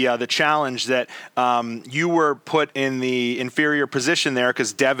the challenge that you were put in the inferior position there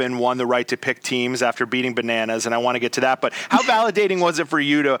because Devin won the right to pick teams after beating Bananas, and I want to get to that. But how validating was it for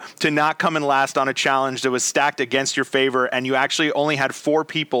you to not come in last on a challenge that was stacked against your favor, and you actually only had 4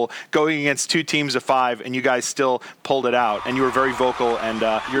 people going against 2 teams of 5, and you guys still pulled it out, and you were very vocal, and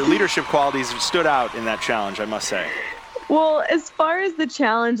your leadership qualities stood out in that challenge, I must say. Well, as far as the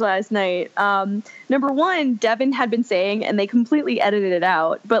challenge last night, number one, Devin had been saying, and they completely edited it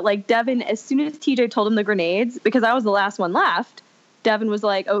out, but like Devin, as soon as TJ told him the grenades, because I was the last one left, Devin was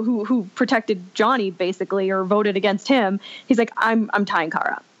like, oh, who protected Johnny basically, or voted against him. He's like, I'm tying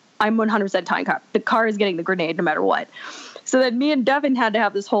Cara. I'm 100% tying Cara. The Cara is getting the grenade no matter what. So then me and Devin had to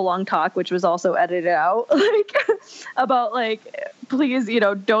have this whole long talk, which was also edited out, about please,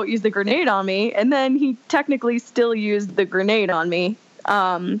 don't use the grenade on me. And then he technically still used the grenade on me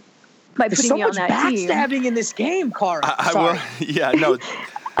by putting me on that team. There's so much backstabbing in this game, Cara.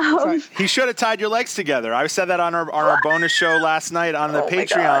 He should have tied your legs together. I said that on our bonus show last night on the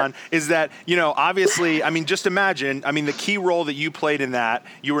Patreon, is that, obviously, I mean, just imagine, the key role that you played in that,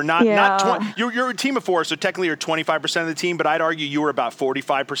 you were not 20, you're a team of 4, so technically you're 25% of the team, but I'd argue you were about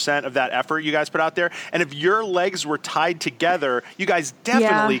 45% of that effort you guys put out there. And if your legs were tied together, you guys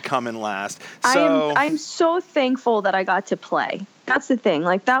definitely come in last. So I'm so thankful that I got to play. That's the thing.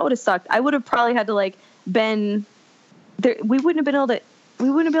 Like, that would have sucked. I would have probably had to been there, we wouldn't have been able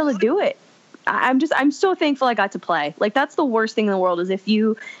to do it. I'm so thankful I got to play. Like, that's the worst thing in the world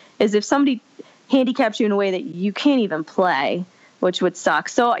is if somebody handicaps you in a way that you can't even play, which would suck.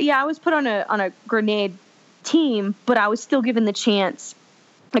 So yeah, I was put on a grenade team, but I was still given the chance.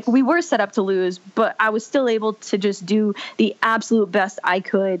 Like, we were set up to lose, but I was still able to just do the absolute best I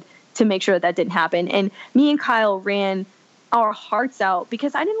could to make sure that didn't happen. And me and Kyle ran our hearts out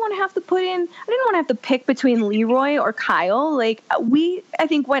because I didn't want to have to pick between Leroy or Kyle. Like, we, I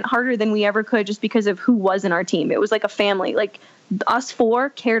think, went harder than we ever could just because of who was in our team. It was like a family. Like, us four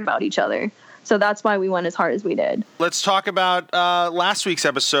cared about each other. So that's why we went as hard as we did. Let's talk about last week's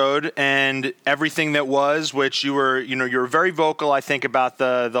episode and everything that was, which you were very vocal, I think, about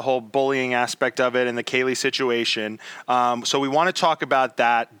the whole bullying aspect of it and the Kayleigh situation. So we want to talk about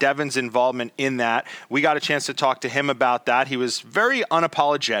that, Devin's involvement in that. We got a chance to talk to him about that. He was very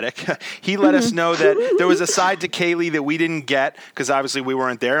unapologetic. He let us know that there was a side to Kayleigh that we didn't get because obviously we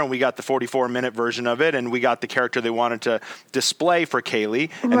weren't there, and we got the 44-minute version of it, and we got the character they wanted to display for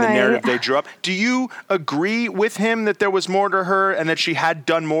Kayleigh and the narrative they drew up. Do you agree with him that there was more to her and that she had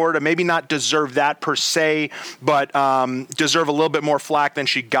done more to maybe not deserve that per se, but deserve a little bit more flack than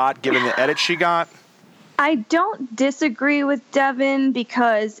she got given the edit she got? I don't disagree with Devin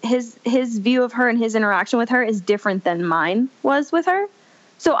because his view of her and his interaction with her is different than mine was with her.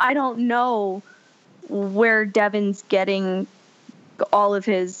 So I don't know where Devin's getting all of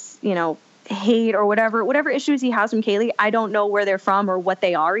his, hate or whatever issues he has from Kayleigh. I don't know where they're from or what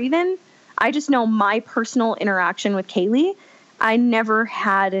they are even. I just know my personal interaction with Kayleigh. I never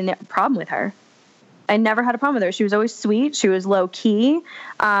had a problem with her. She was always sweet. She was low key.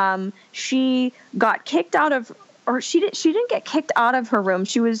 She got kicked out of, or she didn't get kicked out of her room.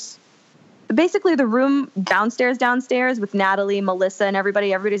 She was basically the room downstairs with Natalie, Melissa, and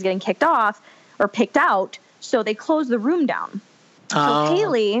everybody's getting kicked off or picked out. So they closed the room down. So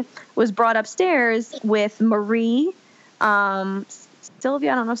Kayleigh was brought upstairs with Marie,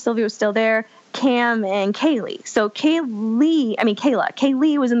 Sylvia, I don't know if Sylvia was still there, Cam, and Kayleigh. So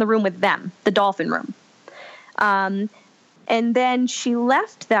Kayleigh was in the room with them, the dolphin room. And then she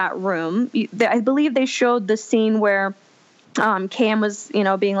left that room. I believe they showed the scene where Cam was,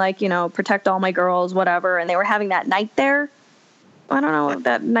 being like, protect all my girls, whatever. And they were having that night there. I don't know,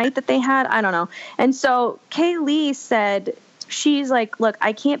 that night that they had. I don't know. And so Kayleigh said, she's like, look,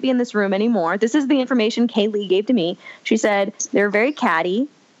 I can't be in this room anymore. This is the information Kayleigh gave to me. She said, they're very catty.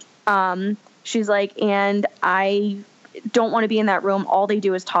 She's like, and I don't want to be in that room. All they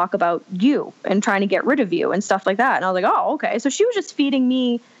do is talk about you and trying to get rid of you and stuff like that. And I was like, oh, okay. So she was just feeding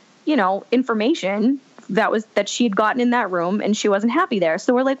me, information that she'd gotten in that room and she wasn't happy there.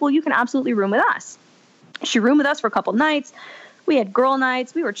 So we're like, well, you can absolutely room with us. She roomed with us for a couple nights. We had girl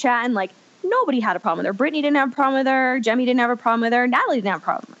nights. We were chatting, like, nobody had a problem with her. Brittany didn't have a problem with her. Jemmy didn't have a problem with her. Natalie didn't have a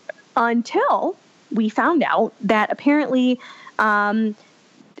problem with her. Until we found out that apparently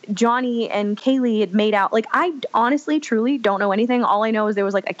Johnny and Kayleigh had made out. Like, I honestly, truly don't know anything. All I know is there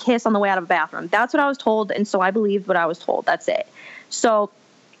was like a kiss on the way out of a bathroom. That's what I was told. And so I believed what I was told. That's it. So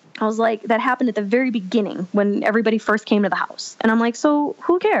I was like, that happened at the very beginning when everybody first came to the house. And I'm like, so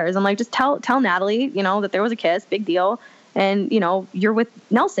who cares? I'm like, just tell Natalie, that there was a kiss, big deal. And, you're with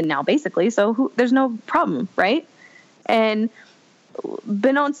Nelson now, basically. So there's no problem, right? And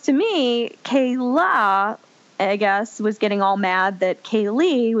beknownst to me, Kayla, I guess, was getting all mad that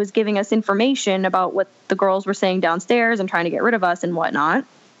Kayleigh was giving us information about what the girls were saying downstairs and trying to get rid of us and whatnot.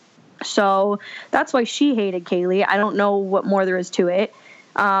 So that's why she hated Kayleigh. I don't know what more there is to it.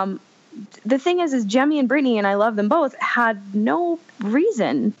 The thing is Jemmy and Brittany, and I love them both, had no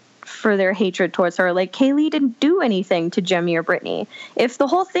reason for their hatred towards her. Like, Kayleigh didn't do anything to Jemmy or Brittany. If the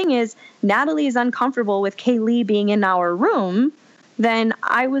whole thing is Natalie is uncomfortable with Kayleigh being in our room, then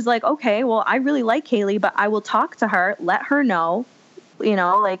I was like, okay, well, I really like Kayleigh, but I will talk to her, let her know,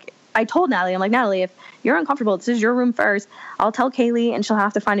 like I told Natalie, I'm like, Natalie, if you're uncomfortable, this is your room first. I'll tell Kayleigh and she'll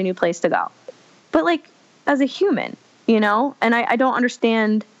have to find a new place to go. But like, as a human, and I don't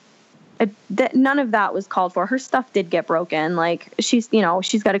understand that none of that was called for. Her stuff did get broken. Like, she's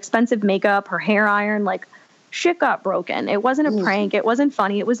got expensive makeup, her hair iron, like, shit got broken. It wasn't a prank. It wasn't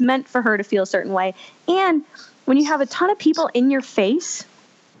funny. It was meant for her to feel a certain way. And when you have a ton of people in your face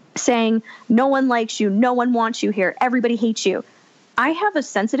saying, no one likes you, no one wants you here, everybody hates you, I have a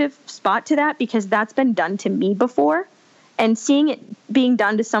sensitive spot to that because that's been done to me before. And seeing it being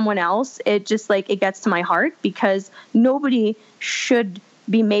done to someone else, it just, like, it gets to my heart because nobody should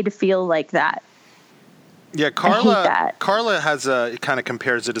be made to feel like that. Yeah, I hate that. Carla has kind of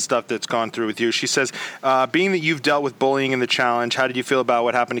compares it to stuff that's gone through with you. She says, being that you've dealt with bullying in the challenge, how did you feel about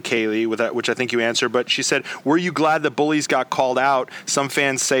what happened to Kayleigh, with that, which I think you answered, but she said, were you glad the bullies got called out? Some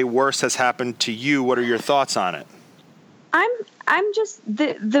fans say worse has happened to you. What are your thoughts on it? I'm just,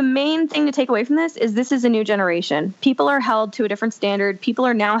 the main thing to take away from this is a new generation. People are held to a different standard. People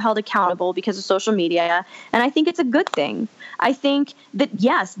are now held accountable because of social media. And I think it's a good thing. I think that,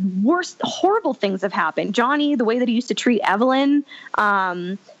 yes, horrible things have happened. Johnny, the way that he used to treat Evelyn,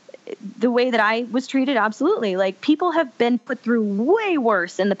 the way that I was treated, absolutely. Like, people have been put through way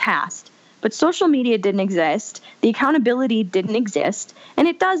worse in the past. But social media didn't exist. The accountability didn't exist. And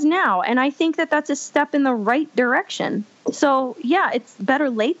it does now. And I think that that's a step in the right direction. So, yeah, it's better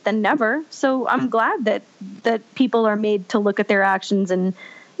late than never. So I'm glad that people are made to look at their actions and,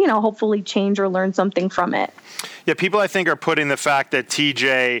 you know, hopefully change or learn something from it. Yeah, people, I think, are putting the fact that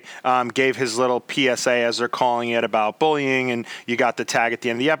TJ gave his little PSA, as they're calling it, about bullying, and you got the tag at the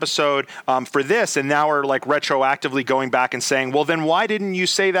end of the episode for this, and now we're like retroactively going back and saying, well, then why didn't you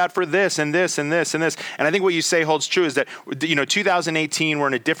say that for this and this and this and this? And I think what you say holds true is that, you know, 2018, we're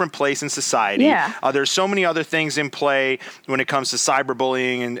in a different place in society. Yeah. There's so many other things in play when it comes to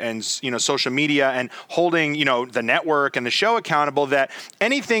cyberbullying and you know, social media and holding, you know, the network and the show accountable, that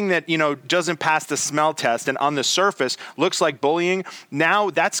anything that, you know, doesn't pass the smell test and on the surface looks like bullying, now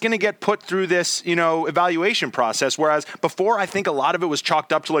that's going to get put through this, you know, evaluation process. Whereas before, I think a lot of it was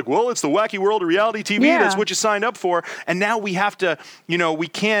chalked up to like, well, it's the wacky world of reality TV. Yeah. That's what you signed up for. And now we have to, you know, we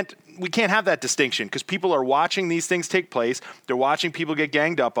can't have that distinction because people are watching these things take place. They're watching people get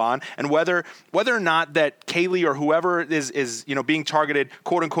ganged up on, and whether or not that Kayleigh or whoever is you know, being targeted,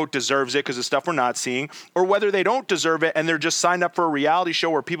 quote unquote, deserves it because of stuff we're not seeing, or whether they don't deserve it and they're just signed up for a reality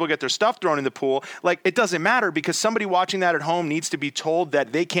show where people get their stuff thrown in the pool. Like, it doesn't matter, because somebody watching that at home needs to be told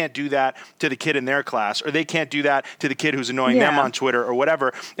that they can't do that to the kid in their class, or they can't do that to the kid who's annoying them on Twitter or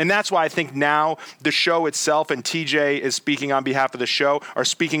whatever. And that's why I think now the show itself, and TJ is speaking on behalf of the show, are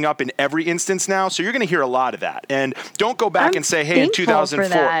speaking up in every instance now. So you're going to hear a lot of that. And don't go back and say, hey, in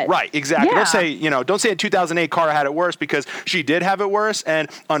 2004. Right, exactly. Yeah. Don't say in 2008 Cara had it worse, because she did have it worse. And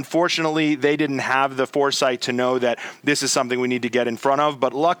unfortunately, they didn't have the foresight to know that this is something we need to get in front of.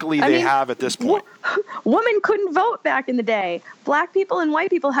 But luckily, they have at this point. Women couldn't vote back in the day. Black people and white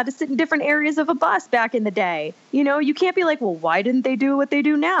people had to sit in different areas of a bus back in the day. You know, you can't be like, well, why didn't they do what they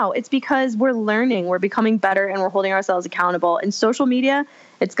do now? It's because we're learning, we're becoming better, and we're holding ourselves accountable. And social media,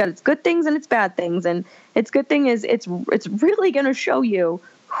 it's got its good things and its bad things. And its good thing is it's really going to show you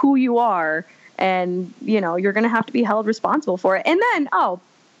who you are. And, you know, you're going to have to be held responsible for it. And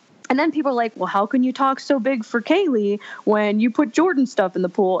then people are like, well, how can you talk so big for Kayleigh when you put Jordan stuff in the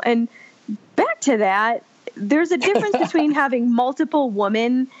pool? And back to that, there's a difference between having multiple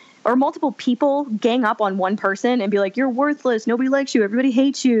women or multiple people gang up on one person and be like, you're worthless, nobody likes you, everybody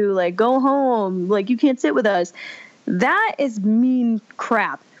hates you, like, go home, like, you can't sit with us. That is mean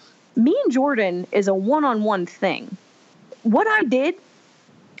crap. Me and Jordan is a one-on-one thing. What I did,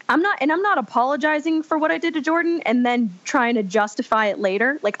 I'm not apologizing for what I did to Jordan and then trying to justify it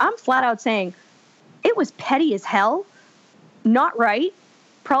later. Like, I'm flat out saying it was petty as hell, not right,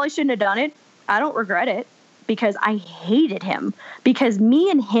 probably shouldn't have done it. I don't regret it, because I hated him, because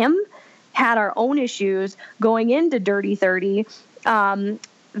me and him had our own issues going into Dirty 30,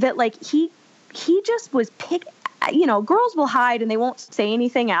 that, like, he just was you know, girls will hide and they won't say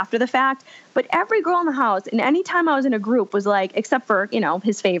anything after the fact, but every girl in the house, and any time I was in a group, was like, except for, you know,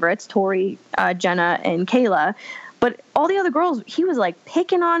 his favorites, Tori, Jenna, and Kayla, but all the other girls, he was like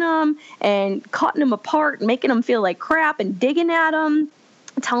picking on them and cutting them apart and making them feel like crap and digging at them,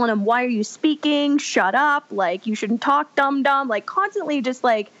 telling them, why are you speaking? Shut up. Like, you shouldn't talk, dumb, like, constantly just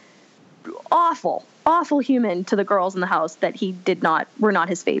like awful human to the girls in the house that were not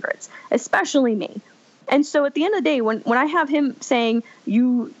his favorites, especially me. And so at the end of the day, when I have him saying,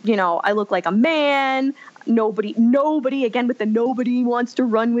 you know, I look like a man, nobody, again, with the nobody wants to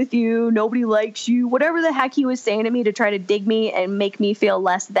run with you, nobody likes you, whatever the heck he was saying to me to try to dig me and make me feel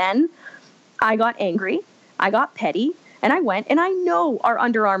less than, I got angry, I got petty, and I went, and I know our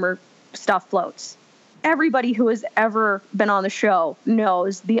Under Armour stuff floats. Everybody who has ever been on the show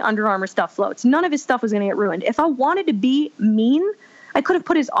knows the Under Armour stuff floats. None of his stuff was going to get ruined. If I wanted to be mean, I could have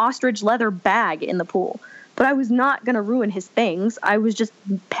put his ostrich leather bag in the pool, but I was not going to ruin his things. I was just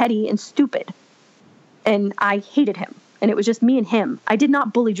petty and stupid, and I hated him, and it was just me and him. I did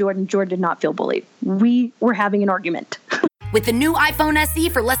not bully Jordan. Jordan did not feel bullied. We were having an argument. With the new iPhone SE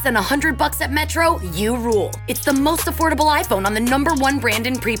for less than $100 at Metro, you rule. It's the most affordable iPhone on the #1 brand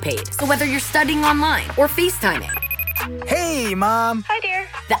in prepaid. So whether you're studying online or FaceTiming. Hey, Mom. Hi, dear.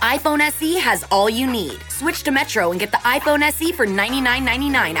 The iPhone SE has all you need. Switch to Metro and get the iPhone SE for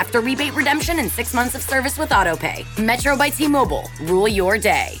 $99.99 after rebate redemption and 6 months of service with AutoPay. Metro by T-Mobile. Rule your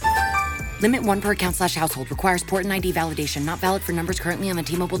day. Limit 1 per account/household. Requires port and ID validation. Not valid for numbers currently on the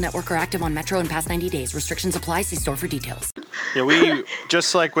T-Mobile network or active on Metro in past 90 days. Restrictions apply. See store for details. Yeah, we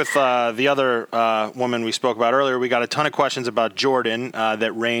just like with the other woman we spoke about earlier, we got a ton of questions about Jordan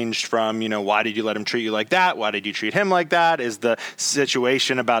that ranged from, why did you let him treat you like that? Why did you treat him like that? Is the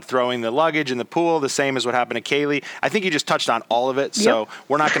situation about throwing the luggage in the pool the same as what happened to Kayleigh? I think you just touched on all of it, so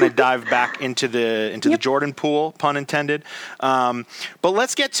we're not going to dive back into the Jordan pool, pun intended. But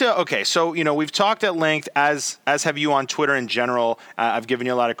let's get to so we've talked at length, as have you on Twitter in general. I've given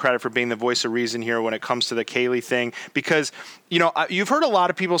you a lot of credit for being the voice of reason here when it comes to the Kayleigh thing, because you've heard a lot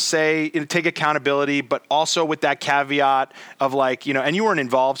of people say take accountability, but also with that caveat of and you weren't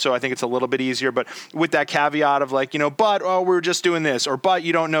involved, so I think it's a little bit easier, but with that caveat of we're just doing this, or but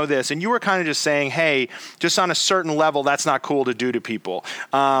you don't know this, and you were kind of just saying, hey, just on a certain level, that's not cool to do to people,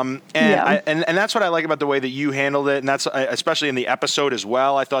 and that's what I like about the way that you handled it, and that's especially in the episode as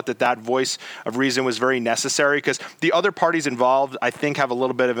well. I thought that voice of reason was very necessary, because the other parties involved, I think, have a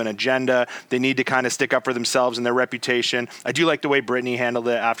little bit of an agenda. They need to kind of stick up for themselves and their reputation. I do like the way Brittany handled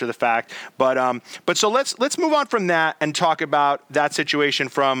it after the fact, but so let's move on from that and talk about that situation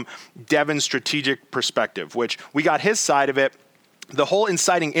from Devin's strategic perspective, which we got his side of it. The whole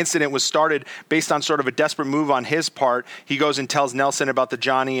inciting incident was started based on sort of a desperate move on his part. He goes and tells Nelson about the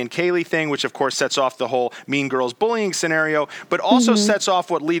Johnny and Kayleigh thing, which of course sets off the whole Mean Girls bullying scenario, but also sets off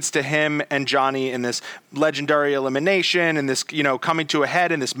what leads to him and Johnny in this legendary elimination and this, coming to a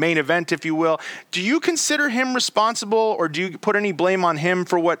head in this main event, if you will. Do you consider him responsible, or do you put any blame on him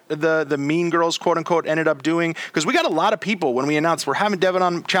for what the Mean Girls, quote unquote, ended up doing? Because we got a lot of people when we announced we're having Devin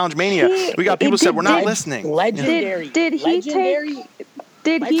on Challenge Mania. We got people said we're not listening. Legendary. Did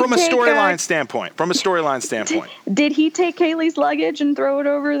he from a storyline standpoint? Did he take Kayleigh's luggage and throw it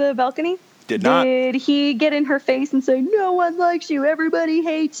over the balcony? Did not. Did he get in her face and say, no one likes you, everybody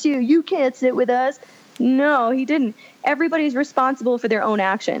hates you, you can't sit with us? No, he didn't. Everybody's responsible for their own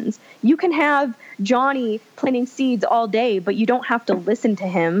actions. You can have Johnny planting seeds all day, but you don't have to listen to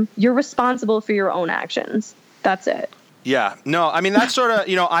him. You're responsible for your own actions. That's it. Yeah, no, I mean, that's sort of,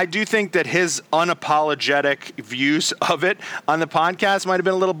 I do think that his unapologetic views of it on the podcast might have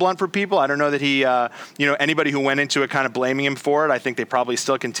been a little blunt for people. I don't know that he, anybody who went into it kind of blaming him for it, I think they probably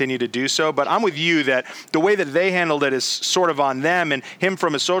still continue to do so. But I'm with you that the way that they handled it is sort of on them, and him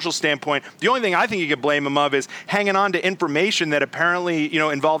from a social standpoint. The only thing I think you could blame him of is hanging on to information that apparently,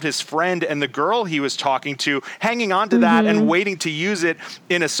 involved his friend and the girl he was talking to, hanging on to that and waiting to use it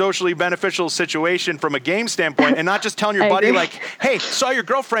in a socially beneficial situation from a game standpoint, and not just telling your buddy hey, saw your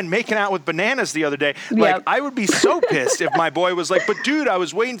girlfriend making out with bananas the other day. I would be so pissed if my boy was like, but dude, I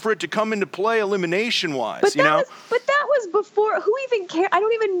was waiting for it to come into play elimination wise, but that was before. Who even cared? I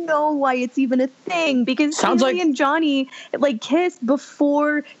don't even know why it's even a thing, because Kayleigh and Johnny kissed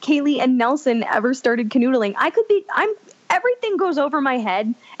before Kayleigh and Nelson ever started canoodling. Everything goes over my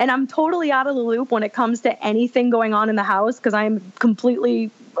head, and I'm totally out of the loop when it comes to anything going on in the house, because I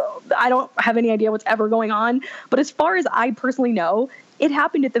don't have any idea what's ever going on. But as far as I personally know, it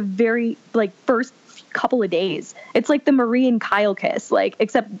happened at the very first couple of days. It's like the Marie and Kyle kiss,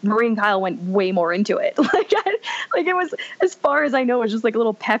 except Marie and Kyle went way more into it. It was, as far as I know, it was just a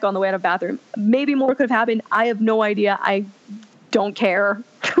little peck on the way out of the bathroom. Maybe more could have happened. I have no idea. I don't care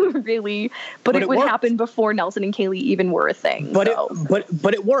really, but it would happen before Nelson and Kayleigh even were a thing. But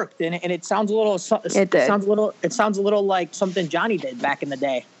it worked, and it sounds a little. It sounds a little like something Johnny did back in the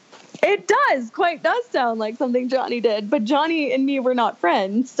day. It does sound like something Johnny did, but Johnny and me were not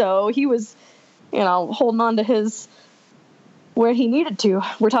friends, so he was, holding on to his where he needed to.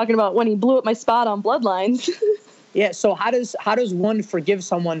 We're talking about when he blew up my spot on Bloodlines. Yeah. So how does one forgive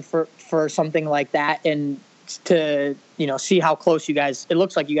someone for something like that, and to see how close you guys? It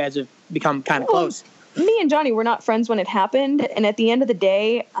looks like you guys have become kind of close. Me and Johnny were not friends when it happened, and at the end of the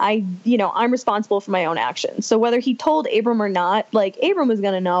day, I'm responsible for my own actions. So whether he told Abram or not, Abram was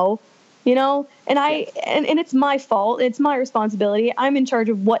gonna know, and it's my fault. It's my responsibility. I'm in charge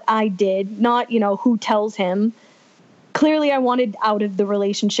of what I did, not who tells him. Clearly, I wanted out of the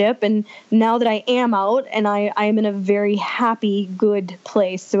relationship, and now that I am out, and I am in a very happy, good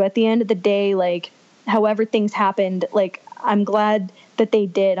place. So at the end of the day, however things happened, I'm glad that they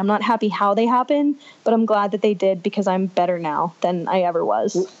did. I'm not happy how they happened, but I'm glad that they did, because I'm better now than I ever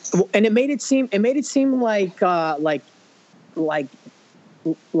was. And it made it seem like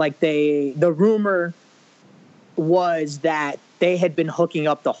the rumor was that they had been hooking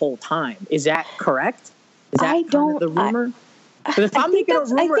up the whole time. Is that correct? Is that the rumor? But if I'm making a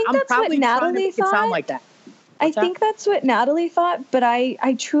rumor, I'm probably trying to make it sound like that. I think that's what Natalie thought, but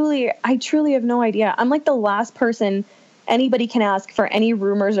I truly have no idea. I'm like the last person anybody can ask for any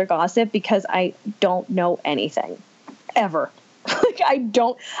rumors or gossip because I don't know anything ever. Like I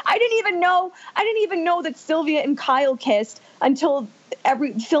didn't even know that Sylvia and Kyle kissed until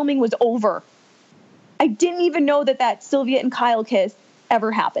every filming was over. I didn't even know that Sylvia and Kyle kiss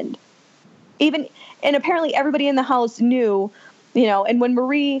ever happened. And apparently everybody in the house knew, and when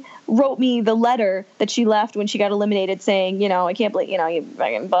Marie wrote me the letter that she left when she got eliminated saying, I can't believe, you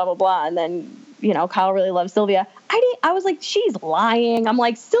fucking blah, blah, blah. And then, Kyle really loves Sylvia. I was like, she's lying. I'm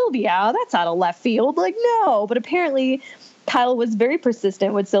like, Sylvia, that's out of left field. Like, no. But apparently Kyle was very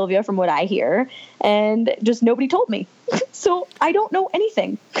persistent with Sylvia from what I hear. And just nobody told me. So I don't know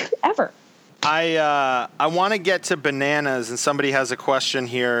anything ever. I want to get to Bananas, and somebody has a question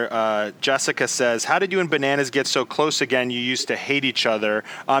here. Jessica says, how did you and Bananas get so close again? You used to hate each other.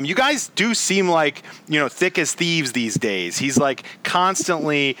 You guys do seem like, thick as thieves these days. He's like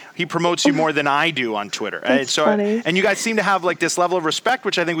constantly, he promotes you more than I do on Twitter. That's funny. And you guys seem to have like this level of respect,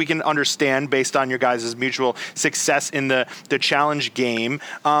 which I think we can understand based on your guys' mutual success in the challenge game.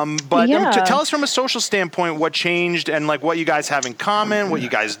 But to tell us from a social standpoint what changed and like what you guys have in common, what you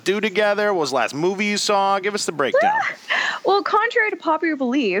guys do together. What was the last movie you saw? Give us the breakdown. Well, contrary to popular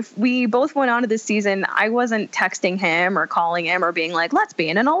belief, we both went on to this season. I wasn't texting him or calling him or being like, let's be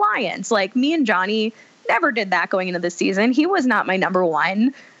in an alliance. Like me and Johnny never did that going into this season. He was not my number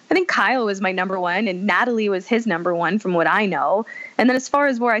one. I think Kyle was my number one and Natalie was his number one from what I know. And then as far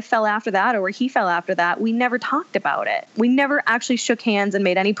as where I fell after that or where he fell after that, we never talked about it. We never actually shook hands and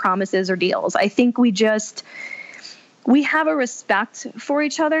made any promises or deals. I think we have a respect for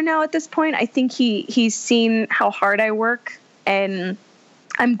each other now at this point. I think he's seen how hard I work and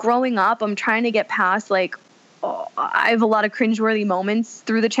I'm growing up. I'm trying to get past I have a lot of cringeworthy moments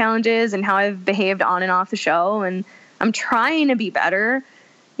through the challenges and how I've behaved on and off the show. And I'm trying to be better,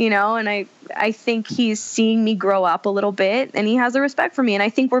 and I think he's seeing me grow up a little bit and he has a respect for me. And I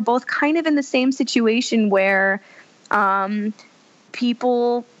think we're both kind of in the same situation where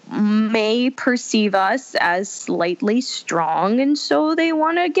people may perceive us as slightly strong, and so they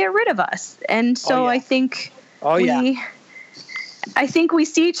want to get rid of us. And so I think I think we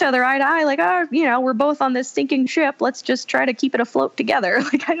see each other eye to eye, like, we're both on this sinking ship. Let's just try to keep it afloat together.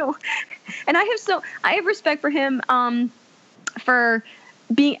 Like and I have respect for him for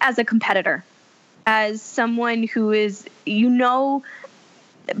being as a competitor, as someone who is, usually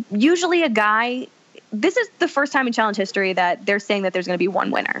a guy. This is the first time in challenge history that they're saying that there's going to be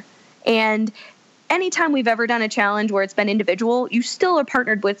one winner. And anytime we've ever done a challenge where it's been individual, you still are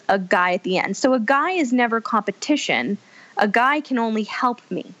partnered with a guy at the end. So a guy is never competition. A guy can only help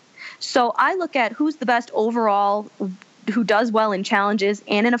me. So I look at who's the best overall, who does well in challenges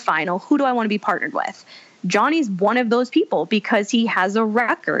and in a final. Who do I want to be partnered with? Johnny's one of those people because he has a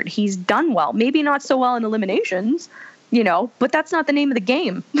record. He's done well. Maybe not so well in eliminations, but that's not the name of the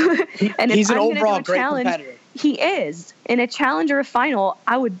game. And he's an I'm overall do a great challenge, competitor. He is. In a challenge or a final,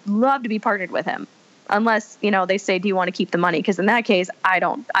 I would love to be partnered with him. Unless, they say, do you want to keep the money? Because in that case, I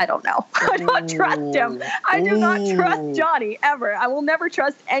don't know. I don't trust him. I do not trust Johnny ever. I will never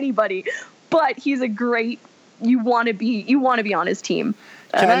trust anybody. But he's a great, you want to be on his team.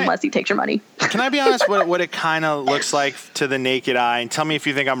 Unless he takes your money. Can I be honest what it kind of looks like to the naked eye? And tell me if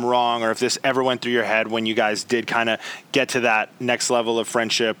you think I'm wrong or if this ever went through your head when you guys did kind of get to that next level of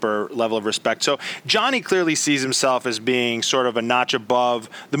friendship or level of respect. So Johnny clearly sees himself as being sort of a notch above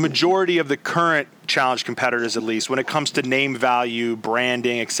the majority of the current challenge competitors, at least when it comes to name value,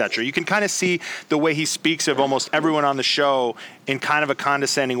 branding, etc. You can kind of see the way he speaks of almost everyone on the show in kind of a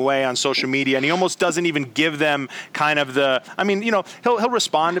condescending way on social media, and he almost doesn't even give them kind of he'll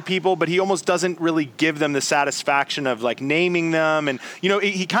respond to people, but he almost doesn't really give them the satisfaction of like naming them, and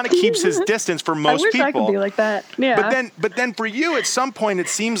he kind of keeps his distance for most people. I wish I could be like that. Yeah. But then for you, at some point, it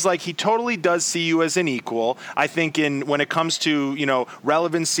seems like he totally does see you as an equal. I think when it comes to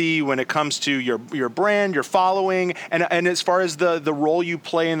relevancy, when it comes to your brand, your following, and as far as the role you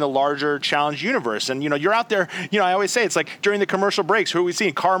play in the larger challenge universe. And you're out there. I always say it's like during the commercial breaks, who are we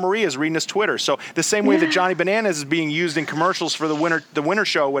seeing? Cara Maria is reading his Twitter. So the same way that Johnny Bananas is being used in commercials for the winner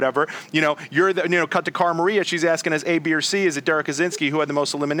show, whatever. You're cut to Cara Maria. She's asking us A, B, or C. Is it Derrick Kosinski who had the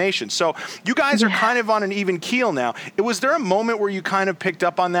most eliminations? So you guys are kind of on an even keel now. Was there a moment where you kind of picked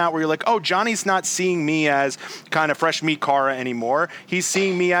up on that, where you're like, oh, Johnny's not seeing me as kind of fresh meat Cara anymore. He's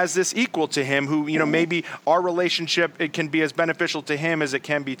seeing me as this equal to him who, maybe our relationship, it can be as beneficial to him as it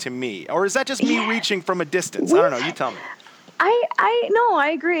can be to me? Or is that just me reaching from a distance? I don't know. You tell me.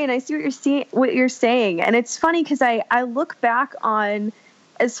 I agree, and I see what you're saying, and it's funny because I look back on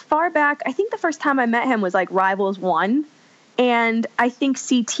as far back. I think the first time I met him was like Rivals 1, and I think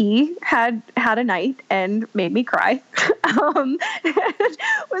CT had a night and made me cry, and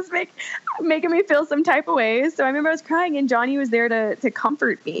was making me feel some type of ways. So I remember I was crying, and Johnny was there to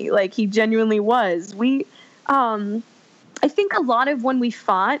comfort me, like he genuinely was. I think a lot of when we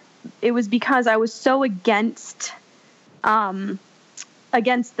fought, it was because I was so against the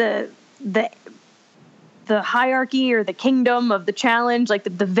hierarchy or the kingdom of the challenge, like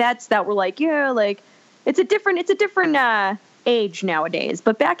the vets that were like, yeah, like it's a different age nowadays.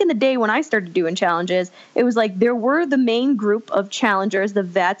 But back in the day when I started doing challenges, it was like there were the main group of challengers, the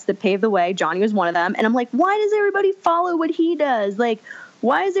vets that paved the way. Johnny was one of them. And I'm like, why does everybody follow what he does? Like,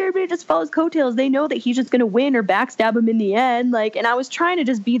 why does everybody just follow his coattails? They know that he's just going to win or backstab him in the end. Like, and I was trying to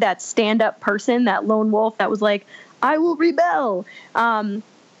just be that stand-up person, that lone wolf that was like, I will rebel. And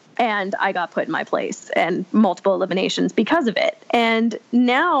I got put in my place and multiple eliminations because of it. And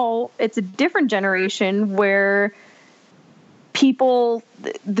now it's a different generation where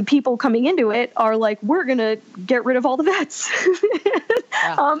the people coming into it are like, we're going to get rid of all the vets.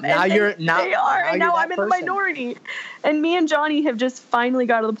 Now I'm in the minority. And me and Johnny have just finally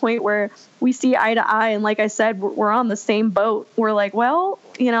got to the point where we see eye to eye. And like I said, we're on the same boat. We're like, well,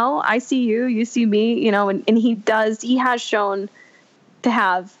 I see you, you see me, and he has shown to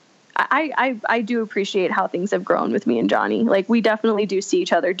have, I do appreciate how things have grown with me and Johnny. Like, we definitely do see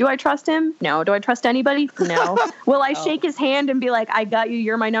each other. Do I trust him? No. Do I trust anybody? No. Will I shake his hand and be like, I got you,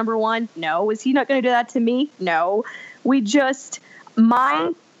 you're my number one? No. Is he not going to do that to me? No.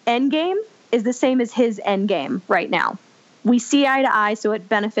 My end game is the same as his end game right now. We see eye to eye, so it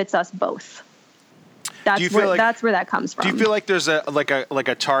benefits us both. That's where that comes from. Do you feel like there's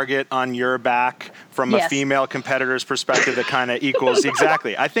a target on your back from a female competitor's perspective that kind of equals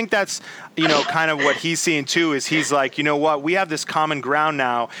exactly? I think that's kind of what he's seeing too. Is he's like, you know what, we have this common ground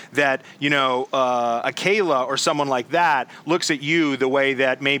now that a Kayleigh or someone like that looks at you the way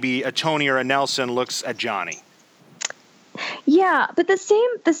that maybe a Tony or a Nelson looks at Johnny. Yeah, but the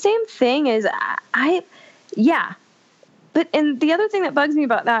same thing is But and the other thing that bugs me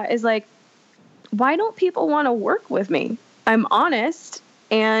about that is like, why don't people want to work with me? I'm honest,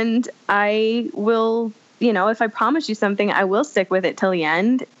 and I will, if I promise you something, I will stick with it till the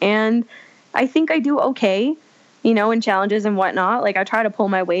end. And I think I do okay, in challenges and whatnot. Like, I try to pull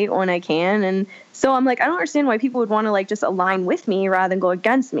my weight when I can. And so I'm like, I don't understand why people would want to like just align with me rather than go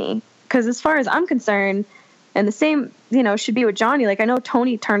against me. Because as far as I'm concerned, and the same, should be with Johnny. Like, I know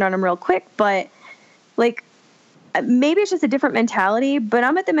Tony turned on him real quick, but like, maybe it's just a different mentality, but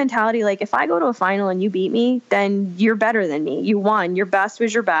I'm at the mentality, like, if I go to a final and you beat me, then you're better than me. You won. Your best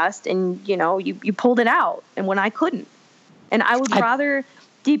was your best, and, you pulled it out, and when I couldn't. And I would rather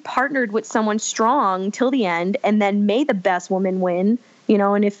be partnered with someone strong till the end, and then may the best woman win,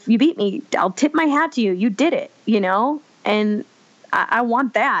 and if you beat me, I'll tip my hat to you. You did it, and I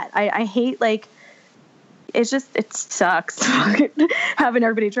want that. I hate, like, it sucks having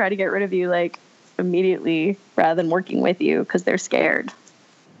everybody try to get rid of you, like, immediately rather than working with you because they're scared.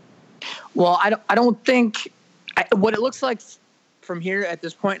 Well, I don't think what it looks like from here at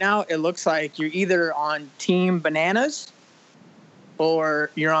this point now, it looks like you're either on team bananas or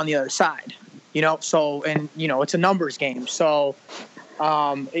you're on the other side, so, and it's a numbers game. So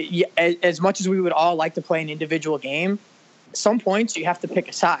as much as we would all like to play an individual game, at some points you have to pick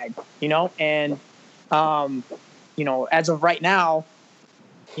a side, and as of right now,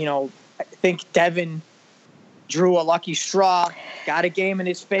 I think Devin drew a lucky straw, got a game in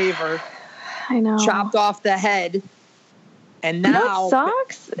his favor. I know. Chopped off the head, and now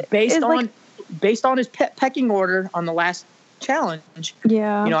sucks. Based on his pecking order on the last challenge.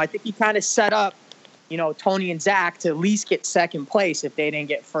 Yeah. I think he kind of set up, Tony and Zach to at least get second place if they didn't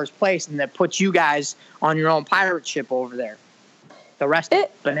get first place, and that puts you guys on your own pirate ship over there. The rest of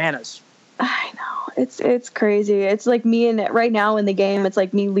bananas. I know. It's crazy. It's like me and right now in the game, it's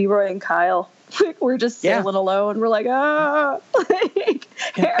like me, Leroy, and Kyle. We're just sailing alone. We're like,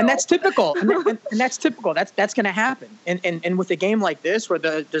 and that's typical. And that's typical. That's going to happen. And with a game like this, where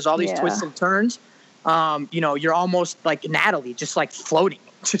there's all these twists and turns, you're almost like Natalie, just like floating,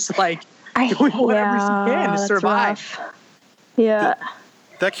 just like doing whatever she can to survive. Rough. Yeah.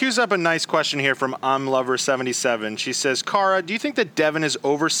 That cues up a nice question here from Lover77. She says, Cara, do you think that Devin is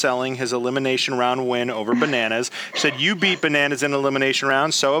overselling his elimination round win over Bananas? She said, you beat Bananas in elimination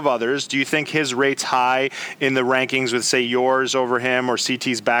round, so have others. Do you think his rate's high in the rankings with, say, yours over him or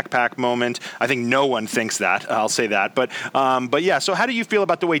CT's backpack moment? I think no one thinks that. I'll say that. But yeah, so how do you feel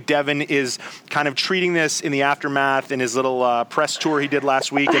about the way Devin is kind of treating this in the aftermath in his little press tour he did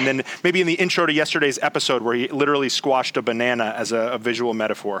last week, and then maybe in the intro to yesterday's episode where he literally squashed a banana as a visual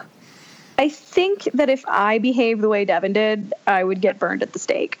metaphor? I think that if I behaved the way Devin did, I would get burned at the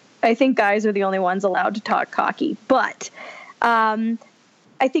stake. I think guys are the only ones allowed to talk cocky. But I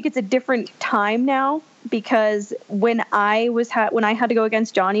think it's a different time now, because when I had to go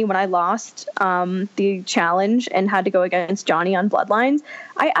against Johnny, when I lost the challenge and had to go against Johnny on Bloodlines,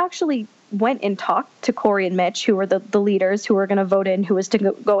 I actually went and talked to Corey and Mitch, who were the leaders who were going to vote in who was to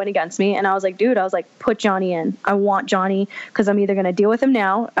go in against me. And I was like, dude, put Johnny in. I want Johnny, because I'm either going to deal with him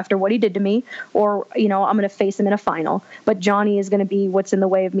now after what he did to me, or, I'm going to face him in a final. But Johnny is going to be what's in the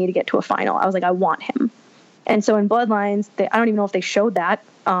way of me to get to a final. I was like, I want him. And so in Bloodlines, I don't even know if they showed that.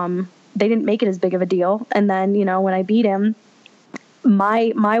 They didn't make it as big of a deal. And then, when I beat him,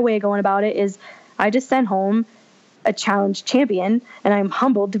 my way of going about it is I just sent home a challenge champion, and I'm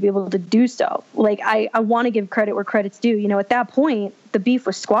humbled to be able to do so. Like, I want to give credit where credit's due. At that point, the beef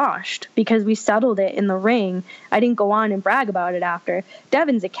was squashed because we settled it in the ring. I didn't go on and brag about it after.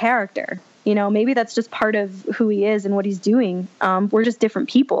 Devin's a character. Maybe that's just part of who he is and what he's doing. We're just different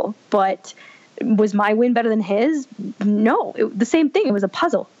people. But was my win better than his? No. The same thing. It was a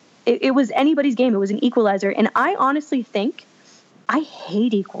puzzle. It was anybody's game. It was an equalizer. And I honestly think I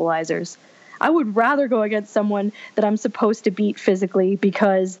hate equalizers. I would rather go against someone that I'm supposed to beat physically,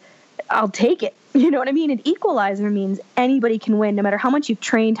 because I'll take it. You know what I mean? An equalizer means anybody can win, no matter how much you've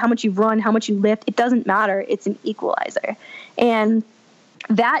trained, how much you've run, how much you lift. It doesn't matter. It's an equalizer. And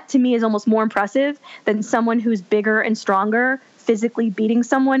that, to me, is almost more impressive than someone who's bigger and stronger physically beating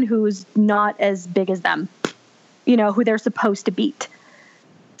someone who's not as big as them, who they're supposed to beat.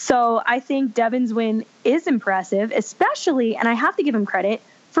 So I think Devin's win is impressive, especially, and I have to give him credit,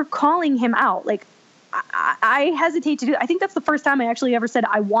 for calling him out. Like, I hesitate to do that. I think that's the first time I actually ever said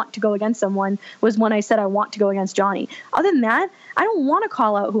I want to go against someone, was when I said I want to go against Johnny. Other than that, I don't want to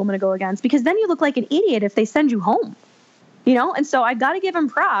call out who I'm going to go against, because then you look like an idiot if they send you home. And so I got to give him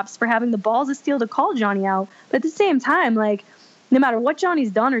props for having the balls of steel to call Johnny out. But at the same time, like, no matter what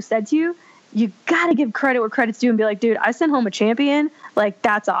Johnny's done or said to you, you got to give credit where credit's due and be like, dude, I sent home a champion. Like,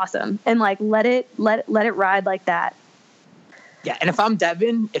 that's awesome. And like, let it ride like that. Yeah, and if I'm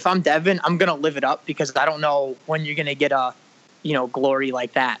Devin, I'm gonna live it up, because I don't know when you're gonna get a, glory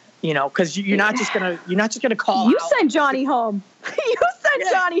like that. Because you're not just gonna call. You out. Sent Johnny home. You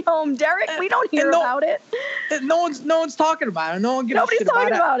sent Johnny home, Derrick. We don't hear about it. No one's talking about it. Nobody's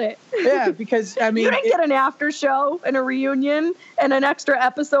talking about it. Yeah, because I mean, you didn't get an after show and a reunion and an extra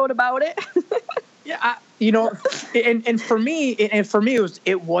episode about it. Yeah, and for me,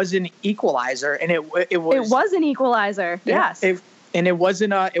 it was an equalizer, and it was an equalizer. Yes, it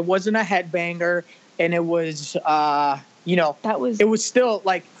wasn't a headbanger, and it was it was still,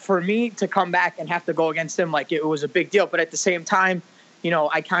 like, for me to come back and have to go against him, like, it was a big deal. But at the same time,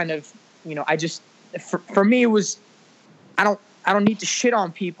 I kind of, I just, for me, it was, I don't need to shit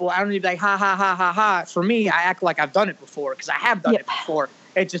on people. I don't need to be like, ha ha ha ha ha. For me, I act like I've done it before, because I have done it before.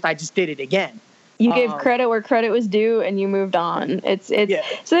 I just did it again. You gave credit where credit was due, and you moved on.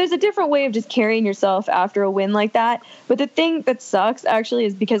 So there's a different way of just carrying yourself after a win like that. But the thing that sucks, actually,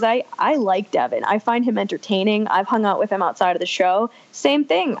 is because I like Devin. I find him entertaining. I've hung out with him outside of the show. Same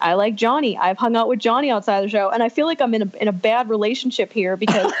thing. I like Johnny. I've hung out with Johnny outside of the show, and I feel like I'm in a bad relationship here,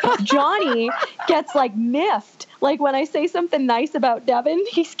 because Johnny gets, like, miffed. Like, when I say something nice about Devin,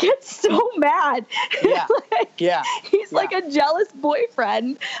 he gets so mad. Yeah. He's like a jealous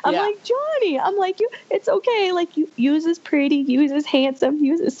boyfriend. I'm like, Johnny, it's okay. Like, use is pretty, use is handsome,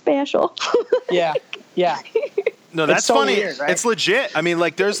 use is special. Yeah. No, that's so funny. Weird, right? It's legit. I mean,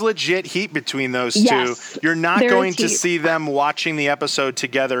 like, there's legit heat between those yes, two. You're not going to see them watching the episode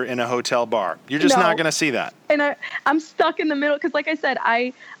together in a hotel bar. You're just not going to see that. And I'm stuck in the middle, because, like I said,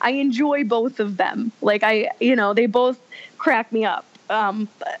 I enjoy both of them. Like, they both crack me up.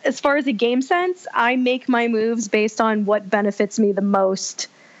 As far as a game sense, I make my moves based on what benefits me the most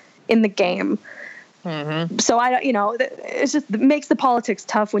in the game. Mm-hmm. So it's just, it makes the politics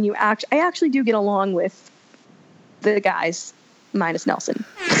tough when I actually do get along with the guys minus Nelson.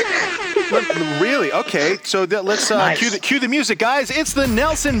 Really? Okay. So let's Nice. cue the music, guys. It's the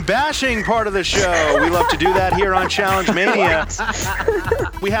Nelson bashing part of the show. We love to do that here on Challenge Mania.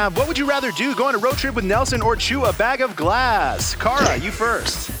 We have, what would you rather do? Go on a road trip with Nelson or chew a bag of glass? Cara, you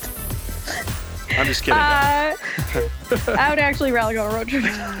first. I'm just kidding. I would actually rather go on a road trip.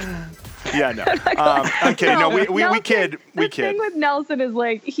 Yeah, no. Okay, no, we kid. We the kid. thing with Nelson is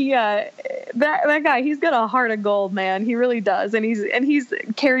like that guy. He's got a heart of gold, man. He really does, and he's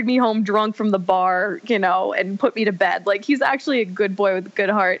carried me home drunk from the bar, and put me to bed. Like he's actually a good boy with a good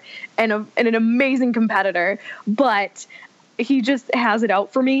heart and an amazing competitor, but he just has it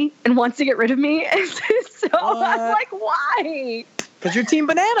out for me and wants to get rid of me. So I'm like, why? Because you're Team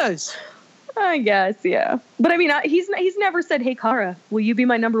Bananas. I guess, yeah. But I mean, he's never said, "Hey, Cara, will you be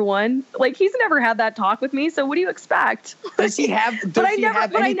my number one?" Like he's never had that talk with me. So what do you expect? Does he have? Does he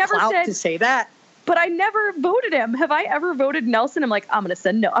have any clout to say that? But I never voted him. Have I ever voted Nelson? I'm like, I'm gonna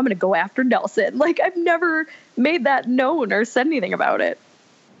send no. I'm gonna go after Nelson. Like I've never made that known or said anything about it.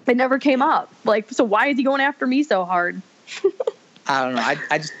 It never came up. Like, so why is he going after me so hard? I don't know.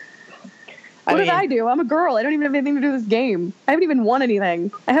 I just. What did I do? I'm a girl. I don't even have anything to do with this game. I haven't even won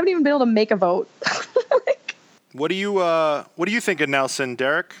anything. I haven't even been able to make a vote. What do you think of Nelson,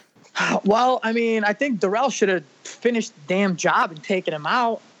 Derrick? Well, I mean, I think Darrell should have finished the damn job and taken him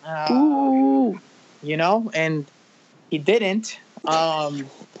out. Ooh. And he didn't. Back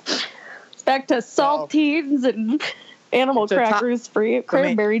to saltines and animal crackers for you,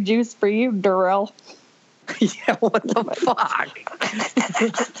 cranberry juice for you, Darrell. Yeah, what the fuck?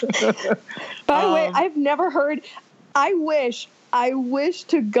 By the way, I've never heard. I wish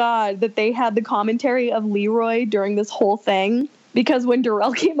to God that they had the commentary of Leroy during this whole thing, because when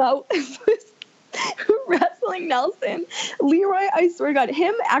Darrell came out wrestling Nelson, Leroy, I swear to God,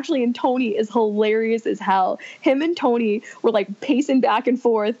 him actually and Tony is hilarious as hell. Him and Tony were like pacing back and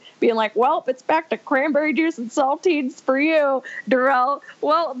forth, being like, "Well, it's back to cranberry juice and saltines for you, Darrell.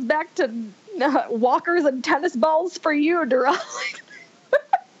 Well, it's back to walkers and tennis balls for you, Darrell."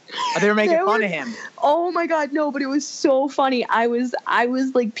 They were making fun of him. Oh my God, no, but it was so funny. I was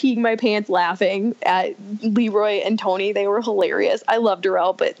like peeing my pants laughing at Leroy and Tony. They were hilarious. I love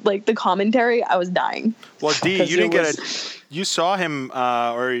Darrell, but like the commentary, I was dying. Well, D, you didn't get it. You saw him,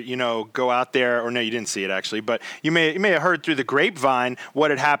 go out there, or no, you didn't see it actually, but you may have heard through the grapevine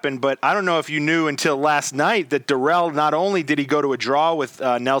what had happened. But I don't know if you knew until last night that Darrell, not only did he go to a draw with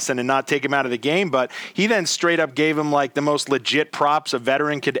Nelson and not take him out of the game, but he then straight up gave him like the most legit props a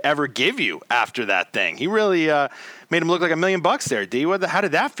veteran could ever give you after that thing. He really made him look like $1 million there. D, how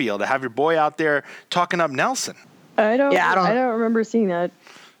did that feel to have your boy out there talking up Nelson? I don't remember seeing that.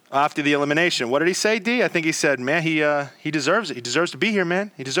 After the elimination, what did he say, D? I think he said, man, he deserves it. He deserves to be here, man.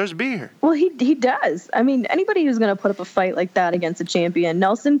 He deserves to be here. Well, he does. I mean, anybody who's going to put up a fight like that against a champion,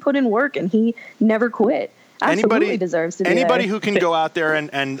 Nelson put in work and he never quit. Absolutely deserves to be anybody there. Who can go out there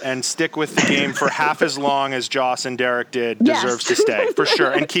and stick with the game for half as long as Joss and Derrick did deserves to stay, for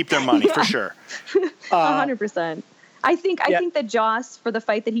sure, and keep their money, for sure. 100%. I think that Joss, for the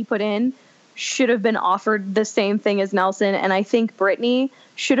fight that he put in, should have been offered the same thing as Nelson, and I think Brittany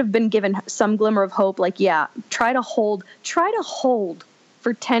should have been given some glimmer of hope. Like, try to hold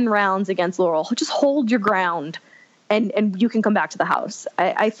for 10 rounds against Laurel. Just hold your ground, and you can come back to the house.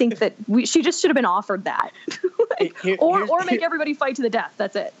 I think that she just should have been offered that, or make everybody fight to the death.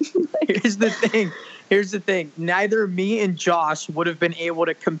 That's it. Here's the thing. Neither me and Josh would have been able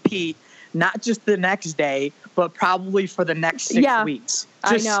to compete, not just the next day, but probably for the next 6 weeks.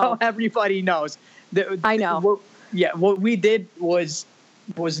 Just so everybody knows. I know. What we did was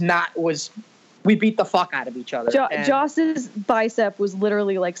we beat the fuck out of each other. Joss's bicep was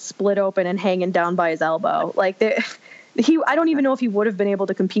literally like split open and hanging down by his elbow. Like I don't even know if he would have been able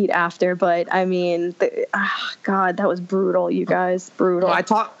to compete after, but I mean, God, that was brutal, you guys, brutal. Well,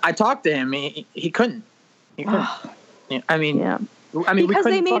 I talked to him. He couldn't. I mean, because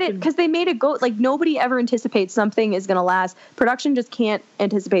they made it go, like, nobody ever anticipates something is going to last. Production just can't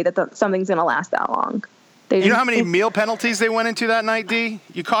anticipate that something's going to last that long. You know how many meal penalties they went into that night, D?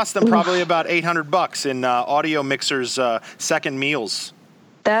 You cost them probably about $800 in audio mixers, second meals.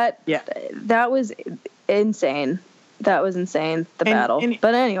 That was insane. That was insane. The battle.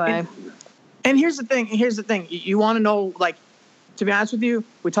 But anyway. And here's the thing. You want to know, like, to be honest with you,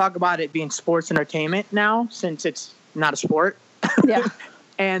 we talk about it being sports entertainment now, since it's not a sport. Yeah.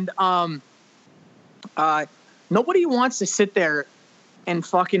 And nobody wants to sit there and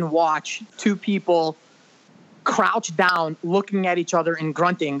fucking watch two people crouched down, looking at each other and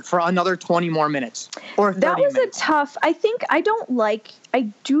grunting for another 20 more minutes or 30 That was minutes. a tough. I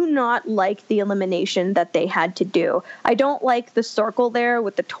do not like the elimination that they had to do. I don't like the circle there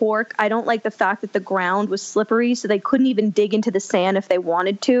with the torque. I don't like the fact that the ground was slippery, so they couldn't even dig into the sand if they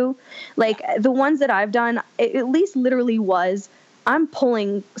wanted to. Like the ones that I've done, it at least literally was, I'm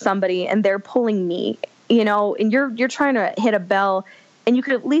pulling somebody and they're pulling me, and you're trying to hit a bell. And you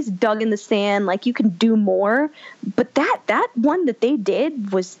could at least dug in the sand, like you can do more. But that one that they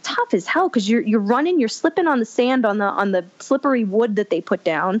did was tough as hell because you're running, you're slipping on the sand on the slippery wood that they put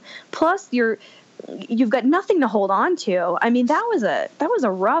down. Plus you've got nothing to hold on to. I mean, that was a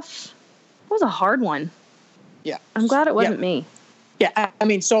hard one. Yeah, I'm glad it wasn't me. Yeah, I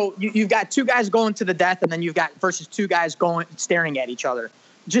mean, so you've got two guys going to the death, and then you've got versus two guys staring at each other.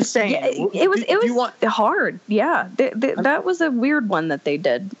 Just saying. Yeah, it was hard. Yeah, that was a weird one that they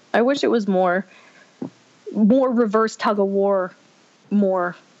did. I wish it was more reverse tug of war,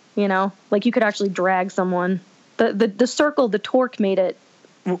 like you could actually drag someone. The circle, the torque made it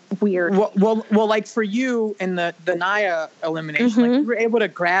weird. Well, like for you in the Nia elimination, like you were able to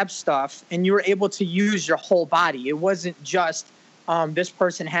grab stuff and you were able to use your whole body. It wasn't just this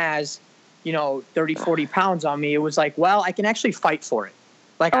person has 30, 40 pounds on me. It was like, well, I can actually fight for it.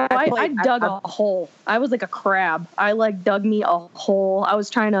 Like I dug a hole. I was like a crab. I dug me a hole. I was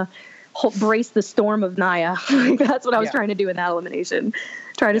trying to brace the storm of Nia. That's what I was trying to do in that elimination.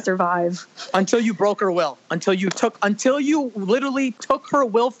 Try to survive. Until you broke her will. Until you literally took her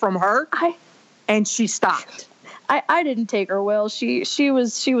will from her. And she stopped. I didn't take her will. She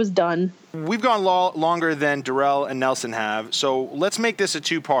was done. We've gone longer than Darrell and Nelson have, so let's make this a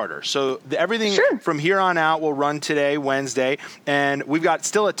two-parter. So everything from here on out will run today, Wednesday, and we've got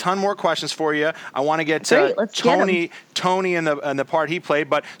still a ton more questions for you. I want to get to Tony and the part he played,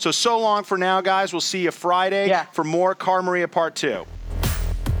 but so long for now, guys. We'll see you Friday for more Cara Maria Part 2.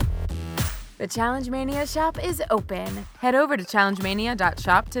 The Challenge Mania shop is open. Head over to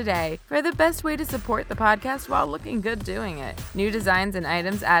challengemania.shop today for the best way to support the podcast while looking good doing it. New designs and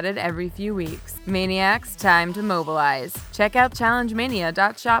items added every few weeks. Maniacs, time to mobilize. Check out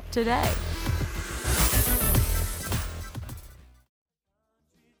challengemania.shop today.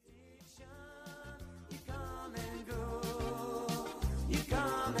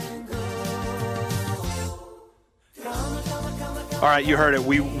 All right, you heard it.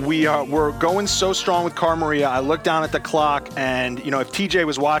 We're going so strong with Cara Maria. I looked down at the clock, and if TJ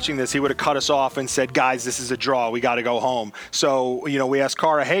was watching this, he would have cut us off and said, "Guys, this is a draw. We got to go home." So we asked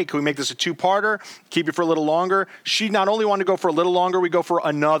Cara, "Hey, can we make this a two-parter? Keep it for a little longer?" She not only wanted to go for a little longer, we go for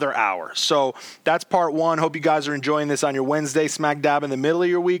another hour. So that's part one. Hope you guys are enjoying this on your Wednesday, smack dab in the middle of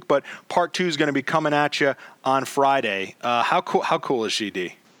your week. But part two is going to be coming at you on Friday. How cool is she,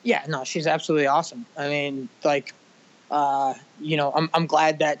 D? Yeah, no, she's absolutely awesome. I mean, I'm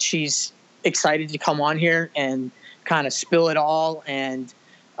glad that she's excited to come on here and kind of spill it all. And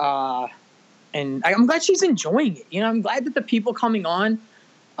I'm glad she's enjoying it. I'm glad that the people coming on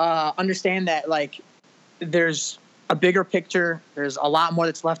understand that, there's a bigger picture. There's a lot more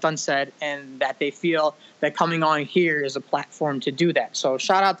that's left unsaid, and that they feel that coming on here is a platform to do that. So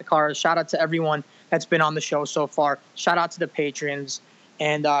shout out to Cara. Shout out to everyone that's been on the show so far. Shout out to the patrons.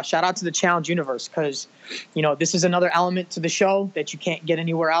 And shout out to the Challenge Universe because, this is another element to the show that you can't get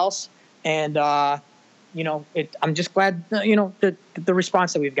anywhere else. And, I'm just glad, the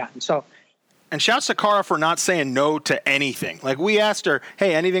response that we've gotten. So. And shouts to Cara for not saying no to anything. We asked her,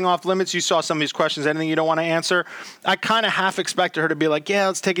 hey, anything off limits? You saw some of these questions, anything you don't want to answer? I kind of half expected her to be like, yeah,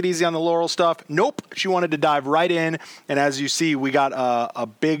 let's take it easy on the Laurel stuff. Nope. She wanted to dive right in. And as you see, we got a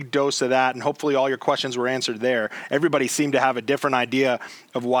big dose of that. And hopefully all your questions were answered there. Everybody seemed to have a different idea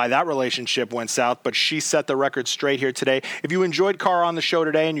of why that relationship went south. But she set the record straight here today. If you enjoyed Cara on the show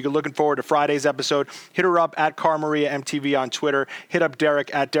today and you're looking forward to Friday's episode, hit her up at Cara Maria MTV on Twitter. Hit up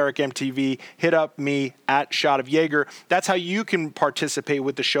Derrick at Derrick MTV. Hit up me at Shot of Yager. That's how you can participate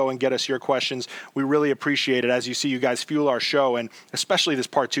with the show and get us your questions. We really appreciate it. As you see, you guys fuel our show, and especially this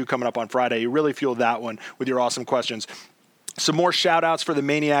part 2 coming up on Friday. You really fuel that one with your awesome questions. Some more shout-outs for the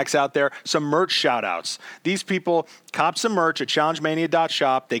maniacs out there. Some merch shout-outs. These people copped some merch at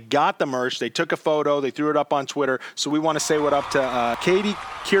challengemania.shop. They got the merch. They took a photo. They threw it up on Twitter. So we want to say what up to Katie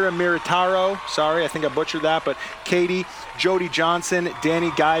Kira Miritaro. Sorry, I think I butchered that. But Katie, Jody Johnson,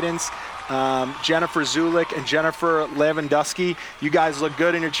 Danny Guidance, Jennifer Zulik and Jennifer Lewandowski. You guys look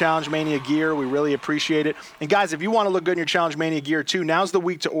good in your Challenge Mania gear. We really appreciate it. And guys, if you want to look good in your Challenge Mania gear too, now's the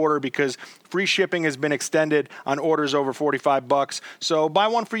week to order because free shipping has been extended on orders over $45. So buy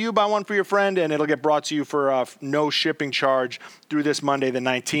one for you, buy one for your friend, and it'll get brought to you for no shipping charge through this Monday the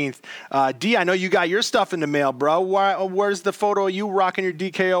 19th. D, I know you got your stuff in the mail, bro. Where's the photo of you rocking your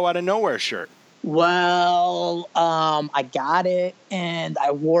DKO out of nowhere shirt? Well, I got it and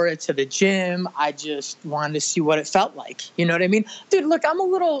I wore it to the gym. I just wanted to see what it felt like. You know what I mean? Dude, look,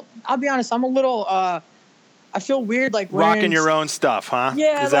 I'll be honest, I feel weird like rocking your own stuff, huh?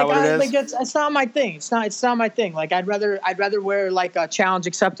 Yeah, is that what it is? Like it's not my thing. It's not my thing. Like I'd rather wear like a challenge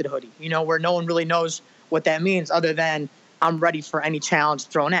accepted hoodie, you know, where no one really knows what that means other than I'm ready for any challenge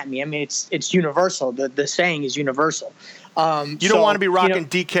thrown at me. I mean, it's universal. The saying is universal. You don't want to be rocking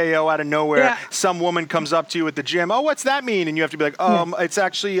DKO out of nowhere. Yeah. Some woman comes up to you at the gym. Oh, what's that mean? And you have to be like, it's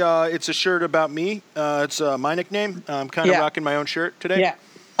actually it's a shirt about me. It's my nickname. I'm kind of rocking my own shirt today. Yeah.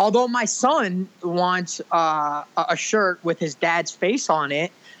 Although my son wants a shirt with his dad's face on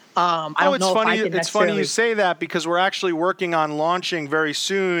it. I don't know funny. If I can it's funny you say that because we're actually working on launching very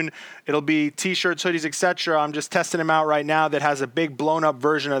soon. It'll be T-shirts, hoodies, etc. I'm just testing them out right now that has a big blown-up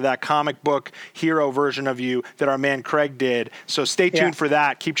version of that comic book hero version of you that our man Craig did. So stay tuned for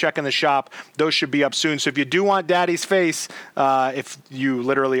that. Keep checking the shop. Those should be up soon. So if you do want Daddy's face, if you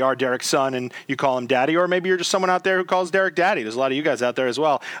literally are Derek's son and you call him Daddy, or maybe you're just someone out there who calls Derek Daddy. There's a lot of you guys out there as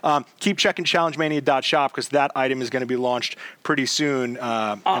well. Keep checking challengemania.shop because that item is going to be launched pretty soon,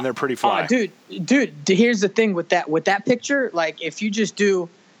 and they're pretty fly. Dude, here's the thing with that picture. Like if you just do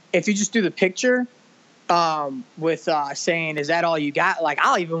the picture with saying, is that all you got? Like,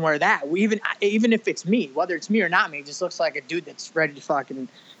 I'll even wear that. Even if it's me, whether it's me or not me, it just looks like a dude that's ready to fucking,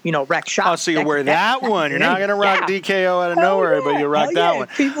 wreck shop. Oh, so you wear that one. You're not going to rock DKO out of nowhere, but you rock that one.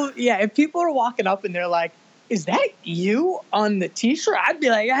 If people are walking up and they're like, is that you on the T-shirt? I'd be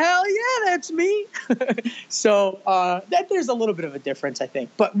like, hell yeah, that's me. So that there's a little bit of a difference, I think.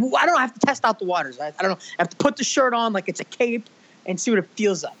 But I don't have to test out the waters. I don't know. I have to put the shirt on like it's a cape and see what it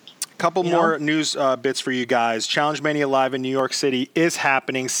feels like. Couple more news bits for you guys. Challenge Mania Live in New York City is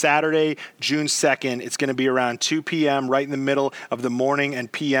happening Saturday, June 2nd. It's going to be around 2 p.m., right in the middle of the morning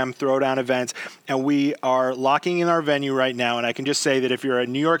and p.m. throwdown events. And we are locking in our venue right now. And I can just say that if you're a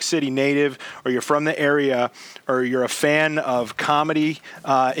New York City native or you're from the area or you're a fan of comedy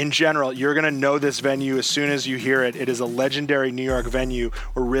in general, you're going to know this venue as soon as you hear it. It is a legendary New York venue.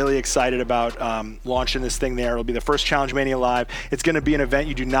 We're really excited about launching this thing there. It'll be the first Challenge Mania Live. It's going to be an event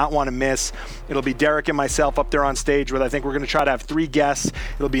you do not want to miss. It'll be Derek and myself up there on stage with, I think we're going to try to have 3 guests.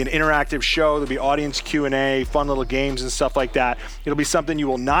 It'll be an interactive show. There'll be audience Q&A, fun little games and stuff like that. It'll be something you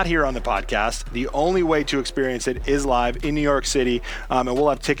will not hear on the podcast. The only way to experience it is live in New York City, and we'll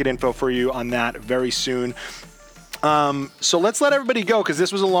have ticket info for you on that very soon. So let's let everybody go because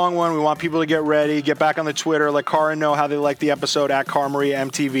this was a long one. We want people to get ready, get back on the Twitter, let Cara know how they liked the episode at Cara Maria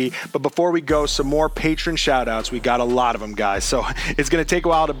MTV. But before we go, some more patron shout-outs. We got a lot of them, guys. So it's going to take a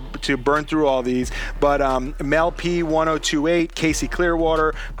while to burn through all these. But Mel P1028, Casey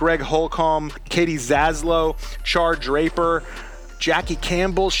Clearwater, Greg Holcomb, Katie Zaslow, Char Draper, Jackie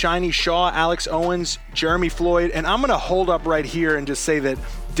Campbell, Shiny Shaw, Alex Owens, Jeremy Floyd. And I'm going to hold up right here and just say that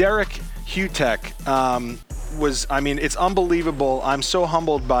Derrick Hutek it's unbelievable. I'm so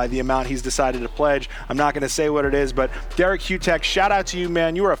humbled by the amount he's decided to pledge. I'm not going to say what it is, but Derrick Hutek, shout out to you,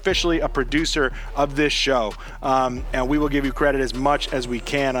 man. You are officially a producer of this show, and we will give you credit as much as we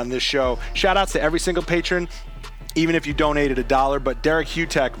can on this show. Shout outs to every single patron, even if you donated $1. But Derrick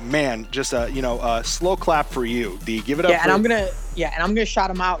Hutek, man, just a slow clap for you. D, give it up. And I'm gonna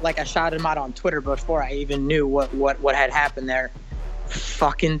shout him out like I shouted him out on Twitter before I even knew what had happened there.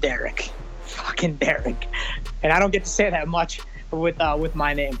 Fucking Derrick. And I don't get to say that much with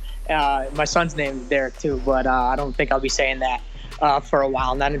my name. My son's name is Derrick too, but I don't think I'll be saying that for a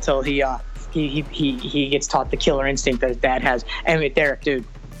while. Not until he gets taught the killer instinct that his dad has. Anyway, Derrick, dude,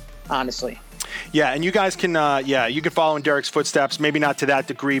 honestly. Yeah, and you guys can, you can follow in Derrick's footsteps. Maybe not to that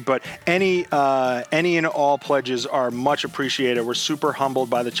degree, but any and all pledges are much appreciated. We're super humbled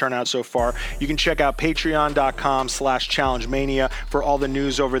by the turnout so far. You can check out patreon.com/challengemania for all the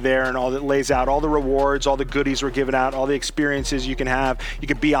news over there and all that lays out all the rewards, all the goodies we're giving out, all the experiences you can have. You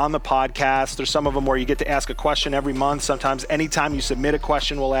can be on the podcast. There's some of them where you get to ask a question every month. Sometimes anytime you submit a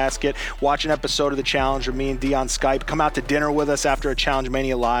question, we'll ask it. Watch an episode of the challenge with me and D on Skype. Come out to dinner with us after a Challenge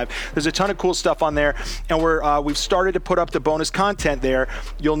Mania Live. There's a ton of cool stuff on there, and we've started to put up the bonus content there.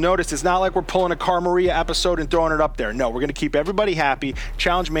 You'll notice it's not like we're pulling a Cara Maria episode and throwing it up there. No, we're going to keep everybody happy.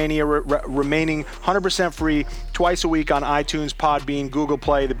 Challenge Mania remaining 100% free twice a week on iTunes, Podbean, Google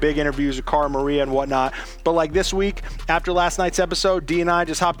Play, the big interviews with Cara Maria and whatnot. But like this week, after last night's episode, Dee and I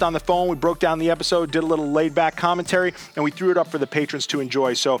just hopped on the phone. We broke down the episode, did a little laid-back commentary, and we threw it up for the patrons to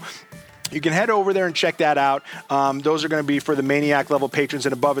enjoy. So you can head over there and check that out. Those are going to be for the Maniac level patrons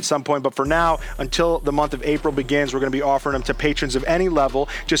and above at some point. But for now, until the month of April begins, we're going to be offering them to patrons of any level,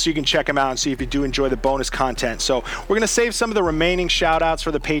 just so you can check them out and see if you do enjoy the bonus content. So we're going to save some of the remaining shout outs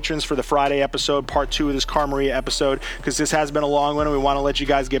for the patrons for the Friday episode, part 2 of this Cara Maria episode, because this has been a long one and we want to let you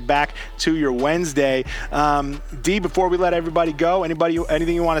guys get back to your Wednesday. Dee, before we let everybody go,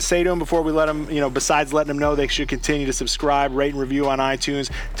 anything you want to say to them before we let them, besides letting them know they should continue to subscribe, rate and review on iTunes,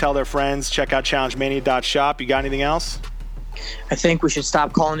 tell their friends, check out challengemania.shop. You got anything else? I think we should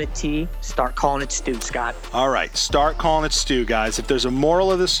stop calling it tea, start calling it stew, Scott. All right, start calling it stew, guys. If there's a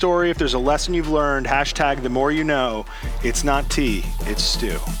moral of the story, if there's a lesson you've learned, hashtag the more you know, it's not tea, it's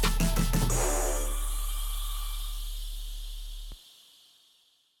stew.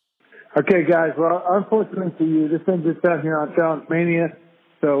 Okay, guys, well, unfortunately for you, this ends its time here on Challenge Mania,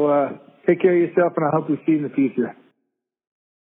 so take care of yourself, and I hope we see you in the future.